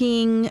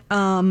shocking.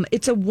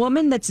 It's a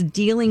woman that's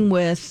dealing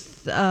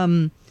with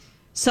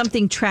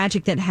something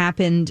tragic that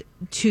happened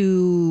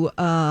to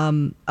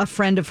a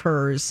friend of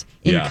hers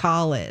in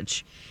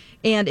college,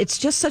 and it's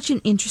just such an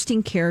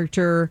interesting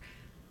character.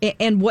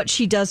 And what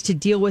she does to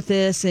deal with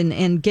this,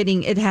 and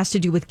getting it has to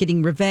do with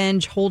getting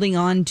revenge, holding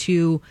on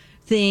to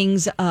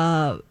things.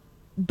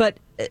 But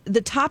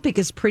the topic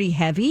is pretty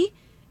heavy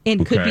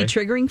and could be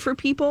triggering for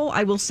people.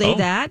 I will say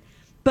that.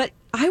 But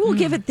I will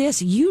give it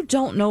this. You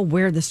don't know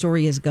where the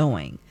story is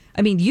going.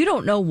 I mean, you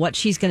don't know what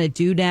she's going to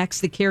do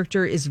next. The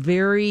character is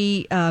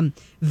very,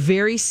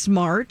 very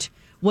smart,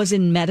 was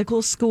in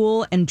medical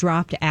school and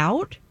dropped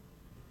out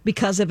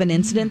because of an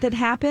incident that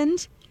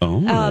happened.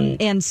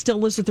 And still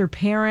lives with her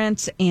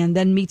parents and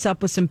then meets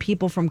up with some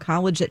people from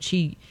college that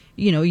she,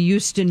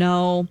 used to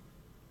know.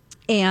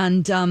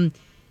 And,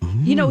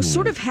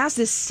 sort of has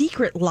this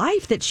secret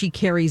life that she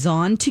carries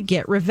on to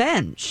get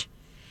revenge.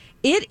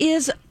 It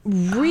is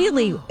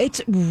really,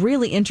 it's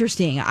really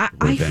interesting.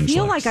 I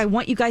feel like I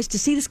want you guys to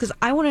see this because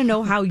I want to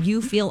know how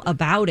you feel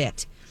about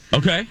it.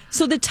 Okay.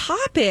 So the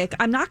topic,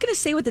 I'm not going to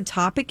say what the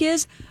topic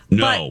is,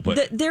 but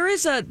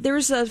there's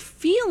a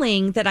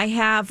feeling that I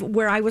have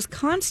where I was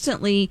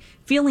constantly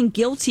feeling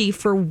guilty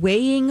for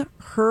weighing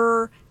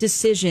her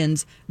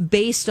decisions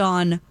based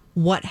on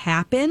what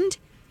happened.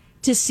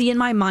 to see in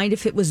my mind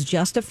if it was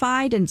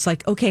justified. And it's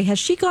like, okay, has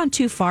she gone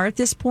too far at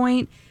this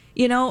point?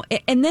 You know,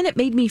 and then it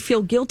made me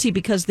feel guilty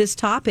because this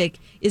topic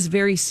is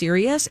very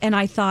serious. And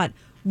I thought,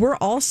 we're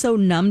all so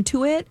numb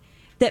to it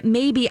that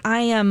maybe I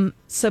am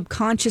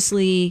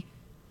subconsciously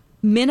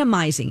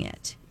minimizing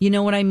it. You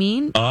know what I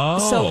mean? Oh,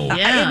 so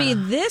yeah. I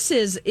mean,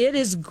 it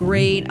is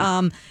great.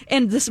 And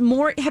this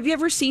more, have you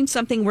ever seen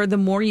something where the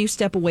more you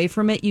step away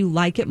from it, you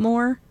like it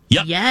more?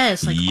 Yep.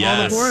 Yes, like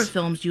all the horror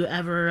films you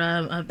ever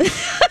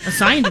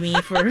assigned me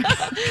for.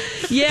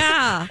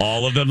 Yeah.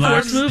 All of them.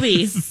 First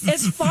movie.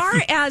 As far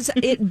as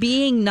it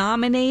being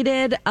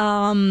nominated,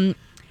 I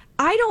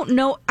don't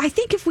know. I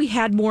think if we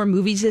had more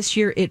movies this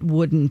year, it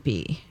wouldn't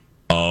be.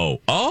 Oh,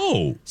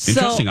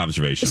 interesting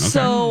observation. Okay.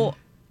 So,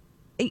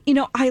 you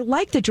know, I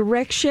like the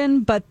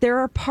direction, but there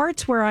are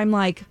parts where I'm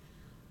like,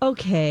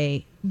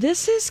 okay,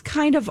 this is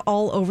kind of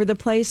all over the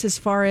place as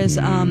far as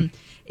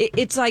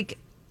it's like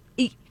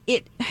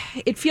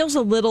it feels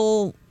a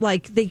little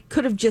like they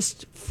could have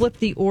just flipped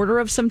the order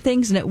of some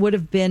things and it would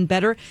have been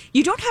better.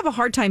 You don't have a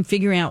hard time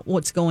figuring out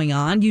what's going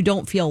on. You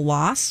don't feel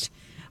lost,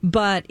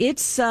 but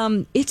it's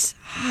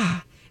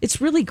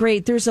really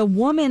great. There's a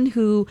woman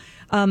who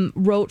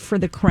wrote for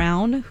The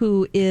Crown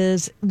who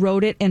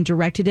wrote it and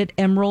directed it.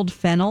 Emerald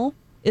Fennell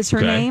is her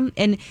name.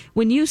 And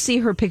when you see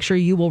her picture,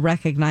 you will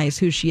recognize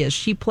who she is.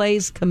 She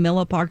plays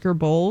Camilla Parker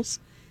Bowles.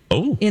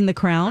 Oh, in The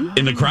Crown.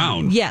 In The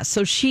Crown. Yes,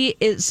 so she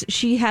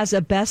has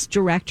a Best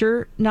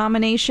Director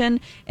nomination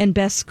and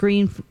Best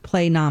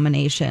Screenplay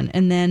nomination,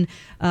 and then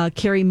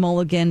Carey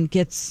Mulligan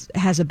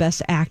has a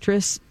Best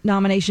Actress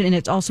nomination, and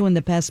it's also in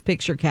the Best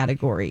Picture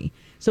category.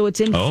 So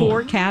it's in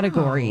 4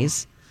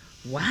 categories.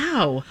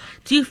 Wow.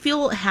 Do you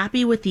feel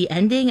happy with the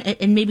ending?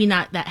 And maybe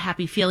not that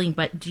happy feeling,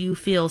 but do you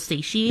feel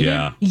satiated?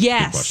 Yeah.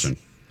 Yes. Good question.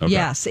 Okay.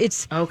 Yes,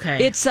 it's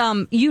okay. It's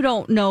you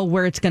don't know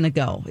where it's going to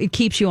go. It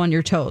keeps you on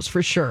your toes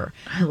for sure.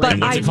 And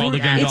what's it called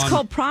again? It's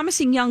called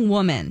Promising Young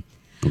Woman.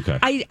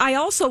 Okay. I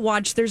also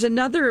watched. There's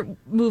another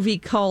movie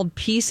called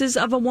Pieces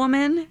of a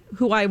Woman,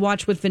 who I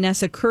watched with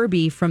Vanessa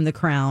Kirby from The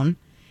Crown,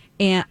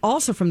 and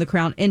also from The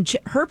Crown. And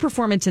her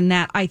performance in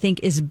that, I think,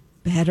 is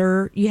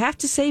better. You have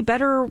to say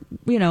better.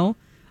 You know,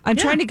 I'm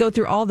trying to go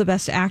through all the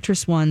Best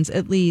Actress ones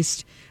at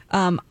least.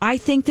 I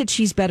think that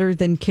she's better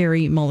than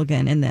Carey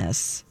Mulligan in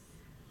this.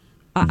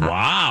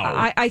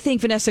 Wow. I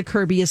think Vanessa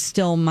Kirby is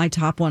still my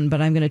top one, but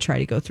I'm going to try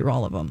to go through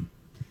all of them.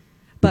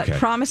 But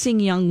Promising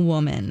Young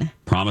Woman.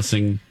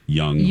 Promising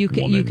Young Woman.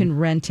 You can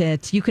rent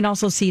it. You can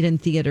also see it in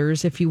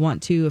theaters if you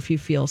want to, if you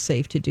feel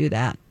safe to do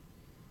that.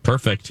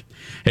 Perfect.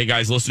 Hey,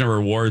 guys, listener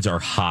rewards are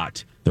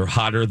hot. They're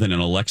hotter than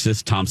an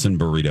Alexis Thompson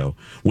burrito.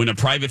 Win a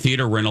private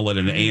theater rental at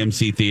an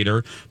AMC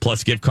theater,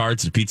 plus gift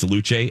cards to Pizza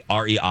Luce,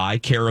 REI,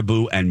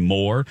 Caribou, and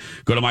more.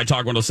 Go to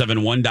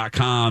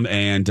mytalk1071.com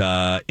and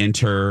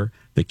enter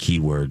the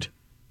keyword.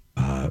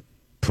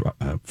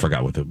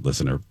 Forgot what the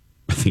listener.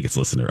 I think it's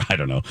listener. I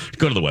don't know.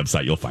 Go to the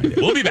website. You'll find it.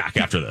 We'll be back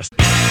after this.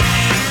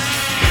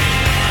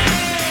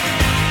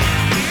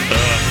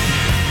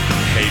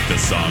 Hate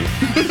this song.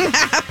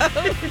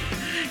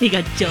 You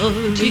got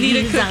Joe. Do you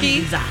need a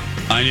cookie?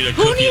 I need a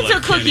cookie. Who needs a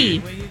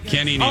cookie?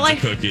 Kenny needs a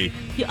cookie.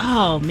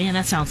 Oh man,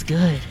 that sounds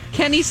good.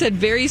 Kenny said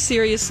very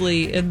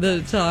seriously in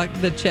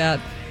the chat,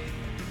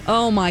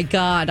 "Oh my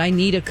God, I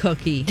need a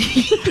cookie."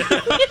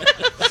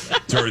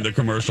 During the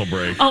commercial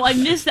break. Oh, I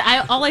missed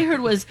that. All I heard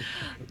was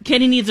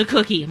Kenny needs a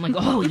cookie. I'm like,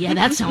 oh yeah,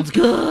 that sounds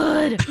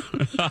good.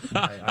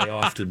 I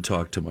often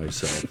talk to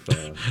myself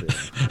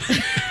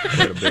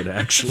quite a bit,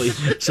 actually.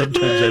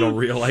 Sometimes I don't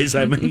realize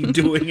I'm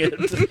doing it.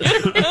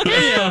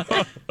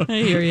 Yeah, I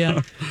hear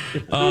you.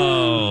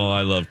 Oh,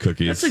 I love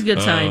cookies. That's a good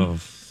time. Oh,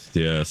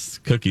 yes,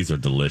 cookies are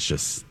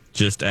delicious.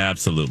 Just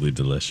absolutely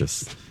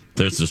delicious.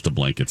 There's just a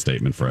blanket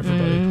statement for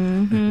everybody.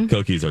 Mm-hmm.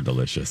 Cookies are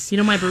delicious. You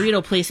know, my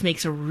burrito place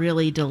makes a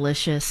really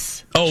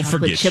delicious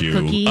forget chip you.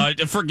 cookie.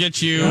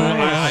 Forget you.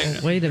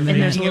 Wait a minute.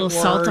 And there's a little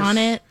salt on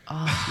it.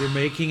 Oh. You're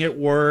making it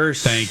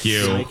worse. Thank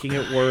you. You're making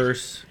it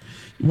worse.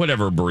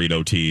 Whatever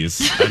burrito tease.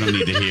 I don't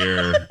need to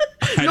hear.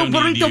 No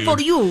burrito for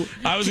you.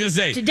 I was going to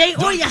say. Today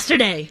or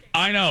yesterday.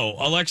 I know.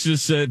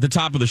 Alexis, at the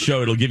top of the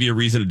show, it'll give you a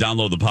reason to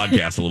download the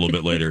podcast a little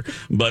bit later.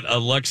 But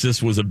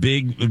Alexis was a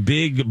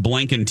big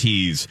blanket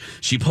tease.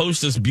 She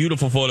posted this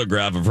beautiful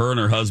photograph of her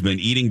and her husband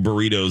eating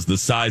burritos the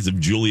size of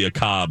Julia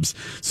Cobb's.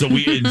 So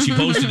she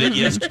posted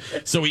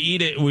it So we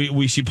eat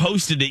it. She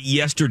posted it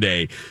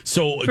yesterday.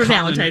 So for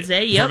Valentine's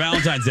Day. Yep. For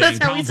Valentine's Day.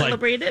 That's how we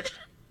celebrated.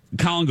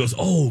 Colin goes,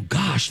 "Oh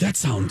gosh, that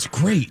sounds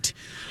great.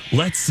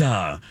 Let's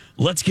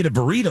get a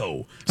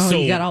burrito." Oh, so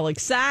you got all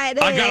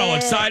excited. I got all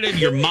excited.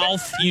 Your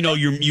mouth,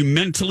 you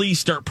mentally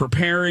start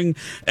preparing,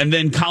 and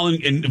then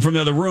from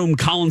the other room,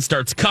 Colin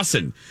starts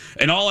cussing,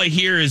 and all I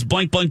hear is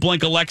blank, blank,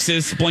 blank,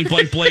 Alexis, blank,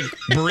 blank, blank,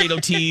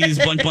 burrito teas,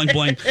 blank, blank,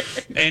 blank,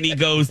 and he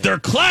goes, "They're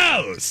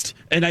closed."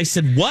 And I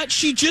said, "What?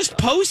 She just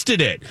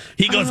posted it."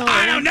 He goes,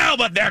 "I don't know,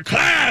 but they're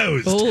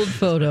closed." Old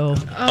photo.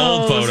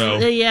 Old photo.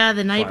 Yeah,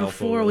 the night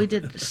before we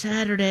did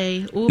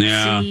Saturday.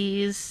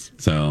 Oopsies. Yeah.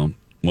 So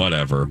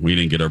Whatever. We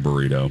didn't get our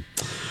burrito.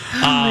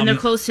 And they're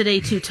closed today,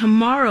 too.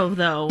 Tomorrow,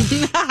 though,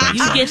 you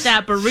get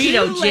that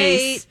burrito,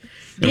 Jace.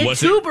 Get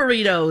 2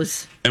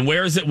 burritos. And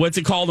where is it? What's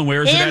it called? And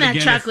where is it at again? And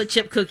that chocolate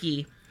chip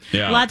cookie.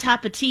 Yeah. La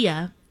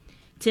Tapatia.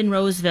 It's in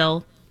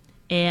Roseville.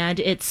 And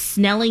it's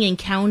Snelling and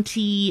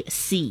County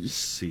C.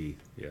 C,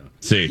 yeah.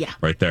 C, Yeah.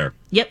 right there.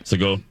 Yep.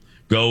 So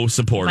go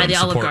support By them. the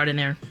Olive Support- Garden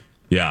there.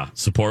 Yeah,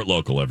 support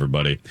local,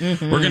 everybody.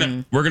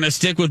 Mhm. We're gonna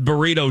stick with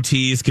burrito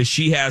teas because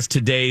she has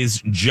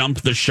today's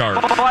jump the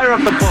shark. Fire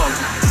up the boat.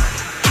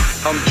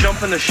 I'm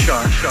jumping the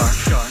shark.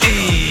 It's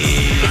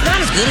not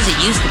as good as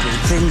it used to be.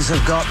 Things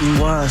have gotten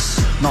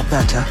worse, not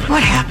better.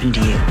 What happened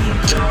to you?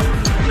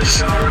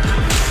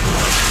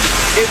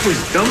 It was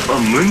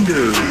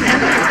Dumpamundo.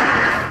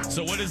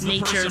 So what is the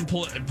person,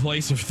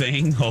 place, or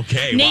thing?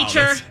 Okay,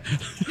 Nature. Wow,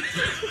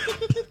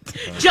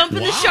 Jumping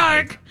the Why?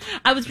 shark.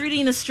 I was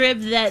reading the strip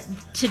that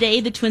today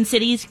the Twin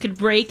Cities could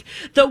break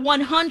the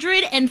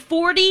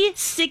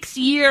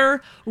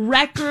 146-year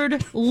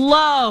record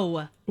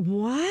low.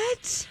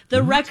 What?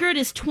 The record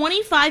is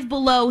 25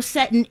 below,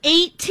 set in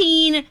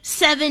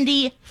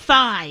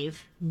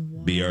 1875.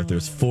 B.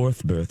 Arthur's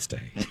 4th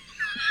birthday.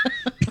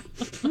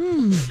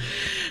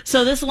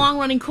 So this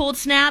long-running cold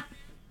snap,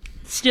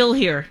 still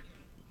here.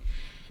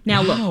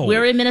 Now Wow. look,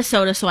 we're in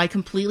Minnesota, so I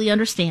completely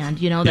understand.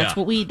 You know, that's Yeah.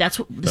 what we this That's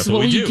is what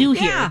what we we do. do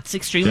here. Yeah. It's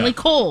extremely Yeah.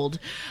 cold,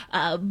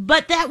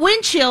 but that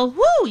wind chill,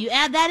 woo! You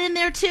add that in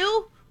there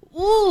too,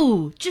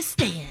 ooh, just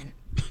staying.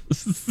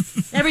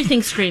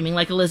 Everything's screaming,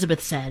 like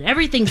Elizabeth said.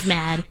 Everything's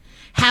mad.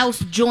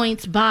 House,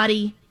 joints,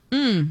 body,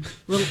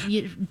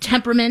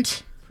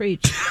 temperament.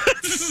 Preach.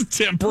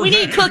 Temperament. We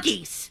need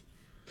cookies.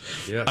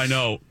 Yes. I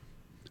know.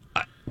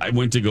 I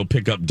went to go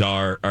pick up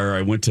Dar, or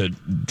I went to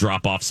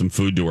drop off some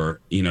food to her.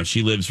 You know,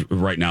 she lives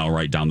right now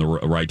right down the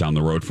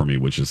road from me,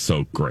 which is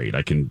so great.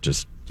 I can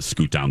just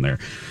scoot down there.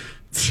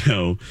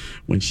 So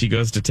when she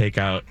goes to take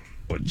out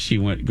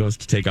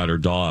her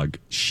dog,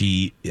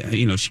 she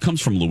comes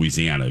from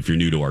Louisiana. If you're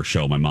new to our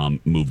show, my mom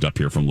moved up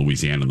here from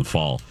Louisiana in the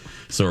fall,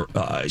 so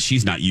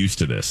she's not used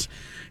to this.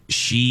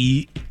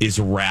 She is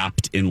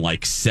wrapped in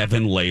like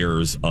 7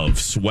 layers of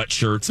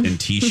sweatshirts and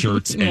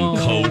t-shirts and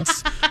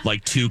coats,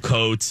 like 2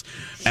 coats.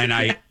 And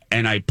I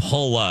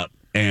pull up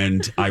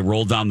and I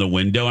roll down the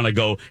window and I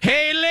go,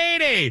 "Hey,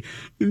 lady!"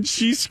 And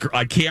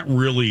I can't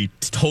really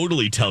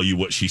totally tell you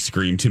what she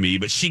screamed to me,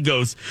 but she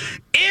goes,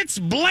 "It's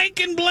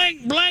blank and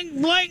blank, blank,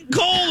 blank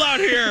cold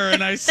out here."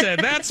 And I said,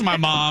 "That's my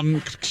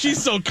mom.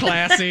 She's so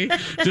classy,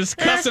 just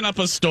cussing up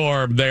a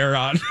storm there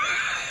on."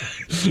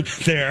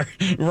 There,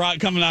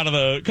 coming out of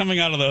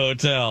the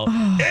hotel.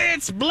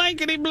 It's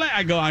blankety blank.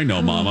 I go, "I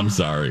know, Mom. I'm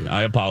sorry.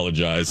 I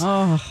apologize."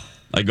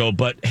 I go,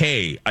 "But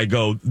hey," I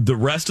go, "the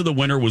rest of the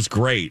winter was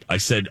great." I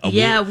said,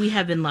 Yeah, we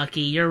have been lucky.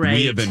 You're right.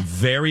 We have been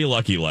very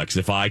lucky, Lex.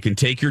 If I can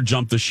take your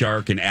jump the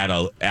shark and add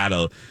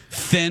a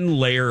thin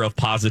layer of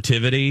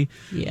positivity,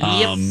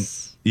 yeah,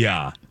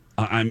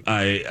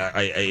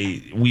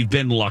 we've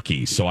been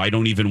lucky. So I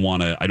don't even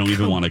want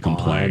to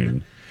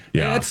complain.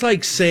 Yeah, that's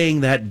like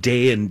saying that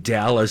day in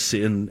Dallas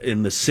in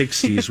the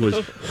 60s was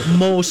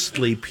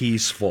mostly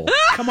peaceful.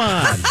 Come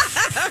on.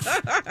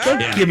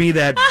 Don't give me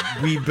that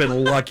we've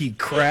been lucky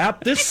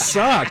crap. This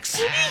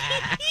sucks.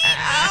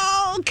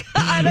 Oh,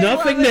 God.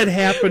 Nothing that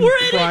happened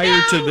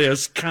prior to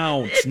this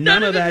counts.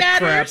 None of that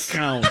crap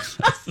counts.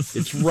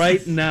 It's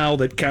right now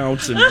that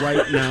counts, and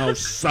right now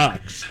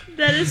sucks.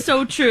 That is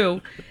so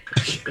true.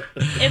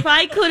 If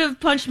I could have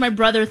punched my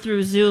brother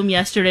through Zoom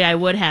yesterday, I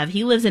would have.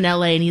 He lives in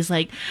LA, and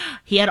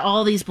he had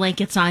all these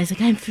blankets on. He's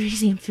like, I'm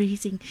freezing.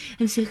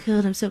 I'm so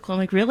cold. I'm so cold.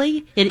 I'm like,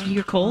 really?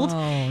 You're cold?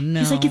 Oh, no.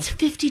 He's like, it's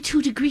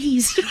 52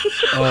 degrees.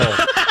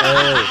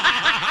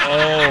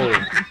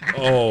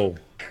 Oh.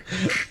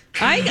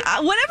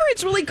 Whenever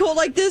it's really cold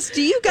like this,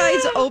 do you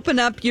guys open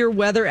up your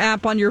weather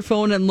app on your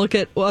phone and look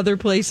at other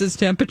places'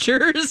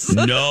 temperatures?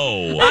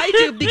 No. I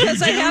do, because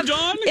You I do, have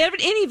Dawn?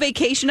 any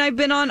vacation I've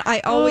been on,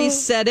 I always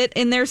set it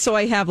in there. So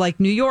I have like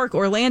New York,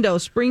 Orlando,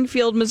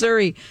 Springfield,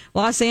 Missouri,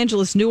 Los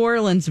Angeles, New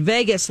Orleans,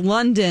 Vegas,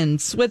 London,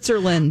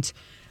 Switzerland,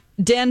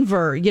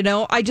 Denver. You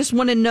know, I just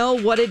want to know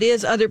what it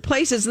is other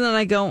places, and then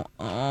I go,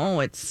 oh,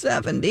 it's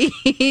 70.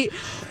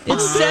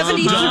 It's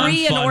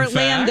 73 in Fun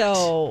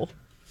Orlando.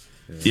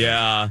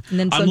 Yeah. And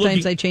then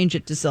sometimes I change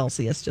it to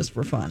Celsius just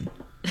for fun.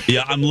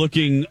 Yeah, I'm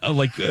looking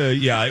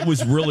it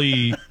was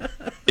really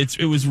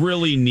it was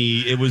really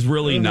neat. It was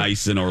really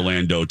nice in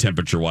Orlando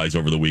temperature wise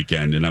over the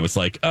weekend, and I was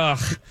like,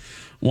 ugh,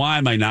 why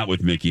am I not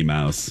with Mickey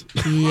Mouse?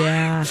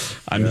 Yeah.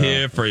 I'm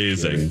here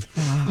freezing.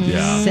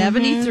 Yeah.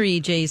 73,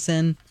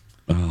 Jason.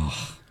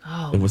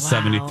 It was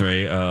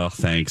 73. Oh,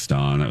 thanks,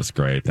 Dawn. That was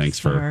great. Thanks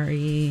for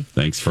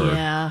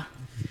Yeah.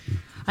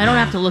 I don't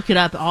have to look it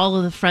up. All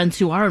of the friends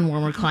who are in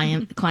warmer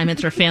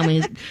climates or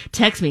families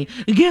text me,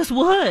 guess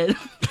what?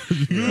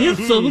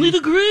 It's 70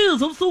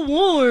 degrees. I'm so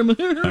warm.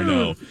 I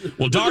know. Well,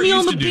 Look Dar at me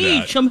on used the to do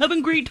beach. that. I'm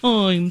having great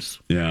times.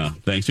 Yeah,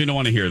 thanks. We don't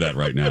want to hear that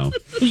right now.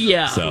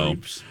 Yeah. So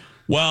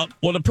Well,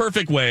 what a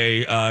perfect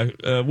way!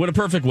 What a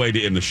perfect way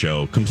to end the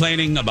show,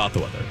 complaining about the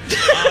weather.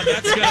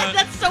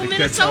 That's so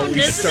Minnesotan,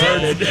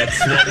 isn't it? That's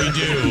what we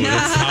do.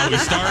 That's how we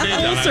started.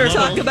 Also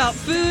talk about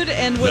food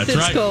and with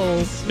its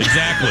goals.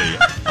 Exactly.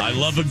 I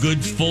love a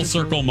good full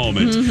circle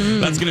moment.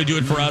 Mm-hmm. That's going to do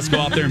it for us. Go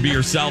out there and be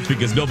yourself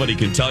because nobody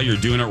can tell you're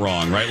doing it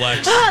wrong, right,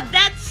 Lex?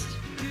 That's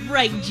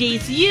right,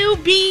 Jace. You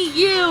be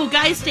you.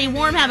 Guys, stay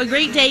warm. Have a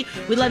great day.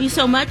 We love you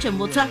so much, and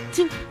we'll talk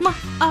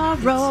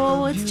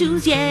tomorrow. It's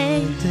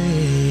Tuesday.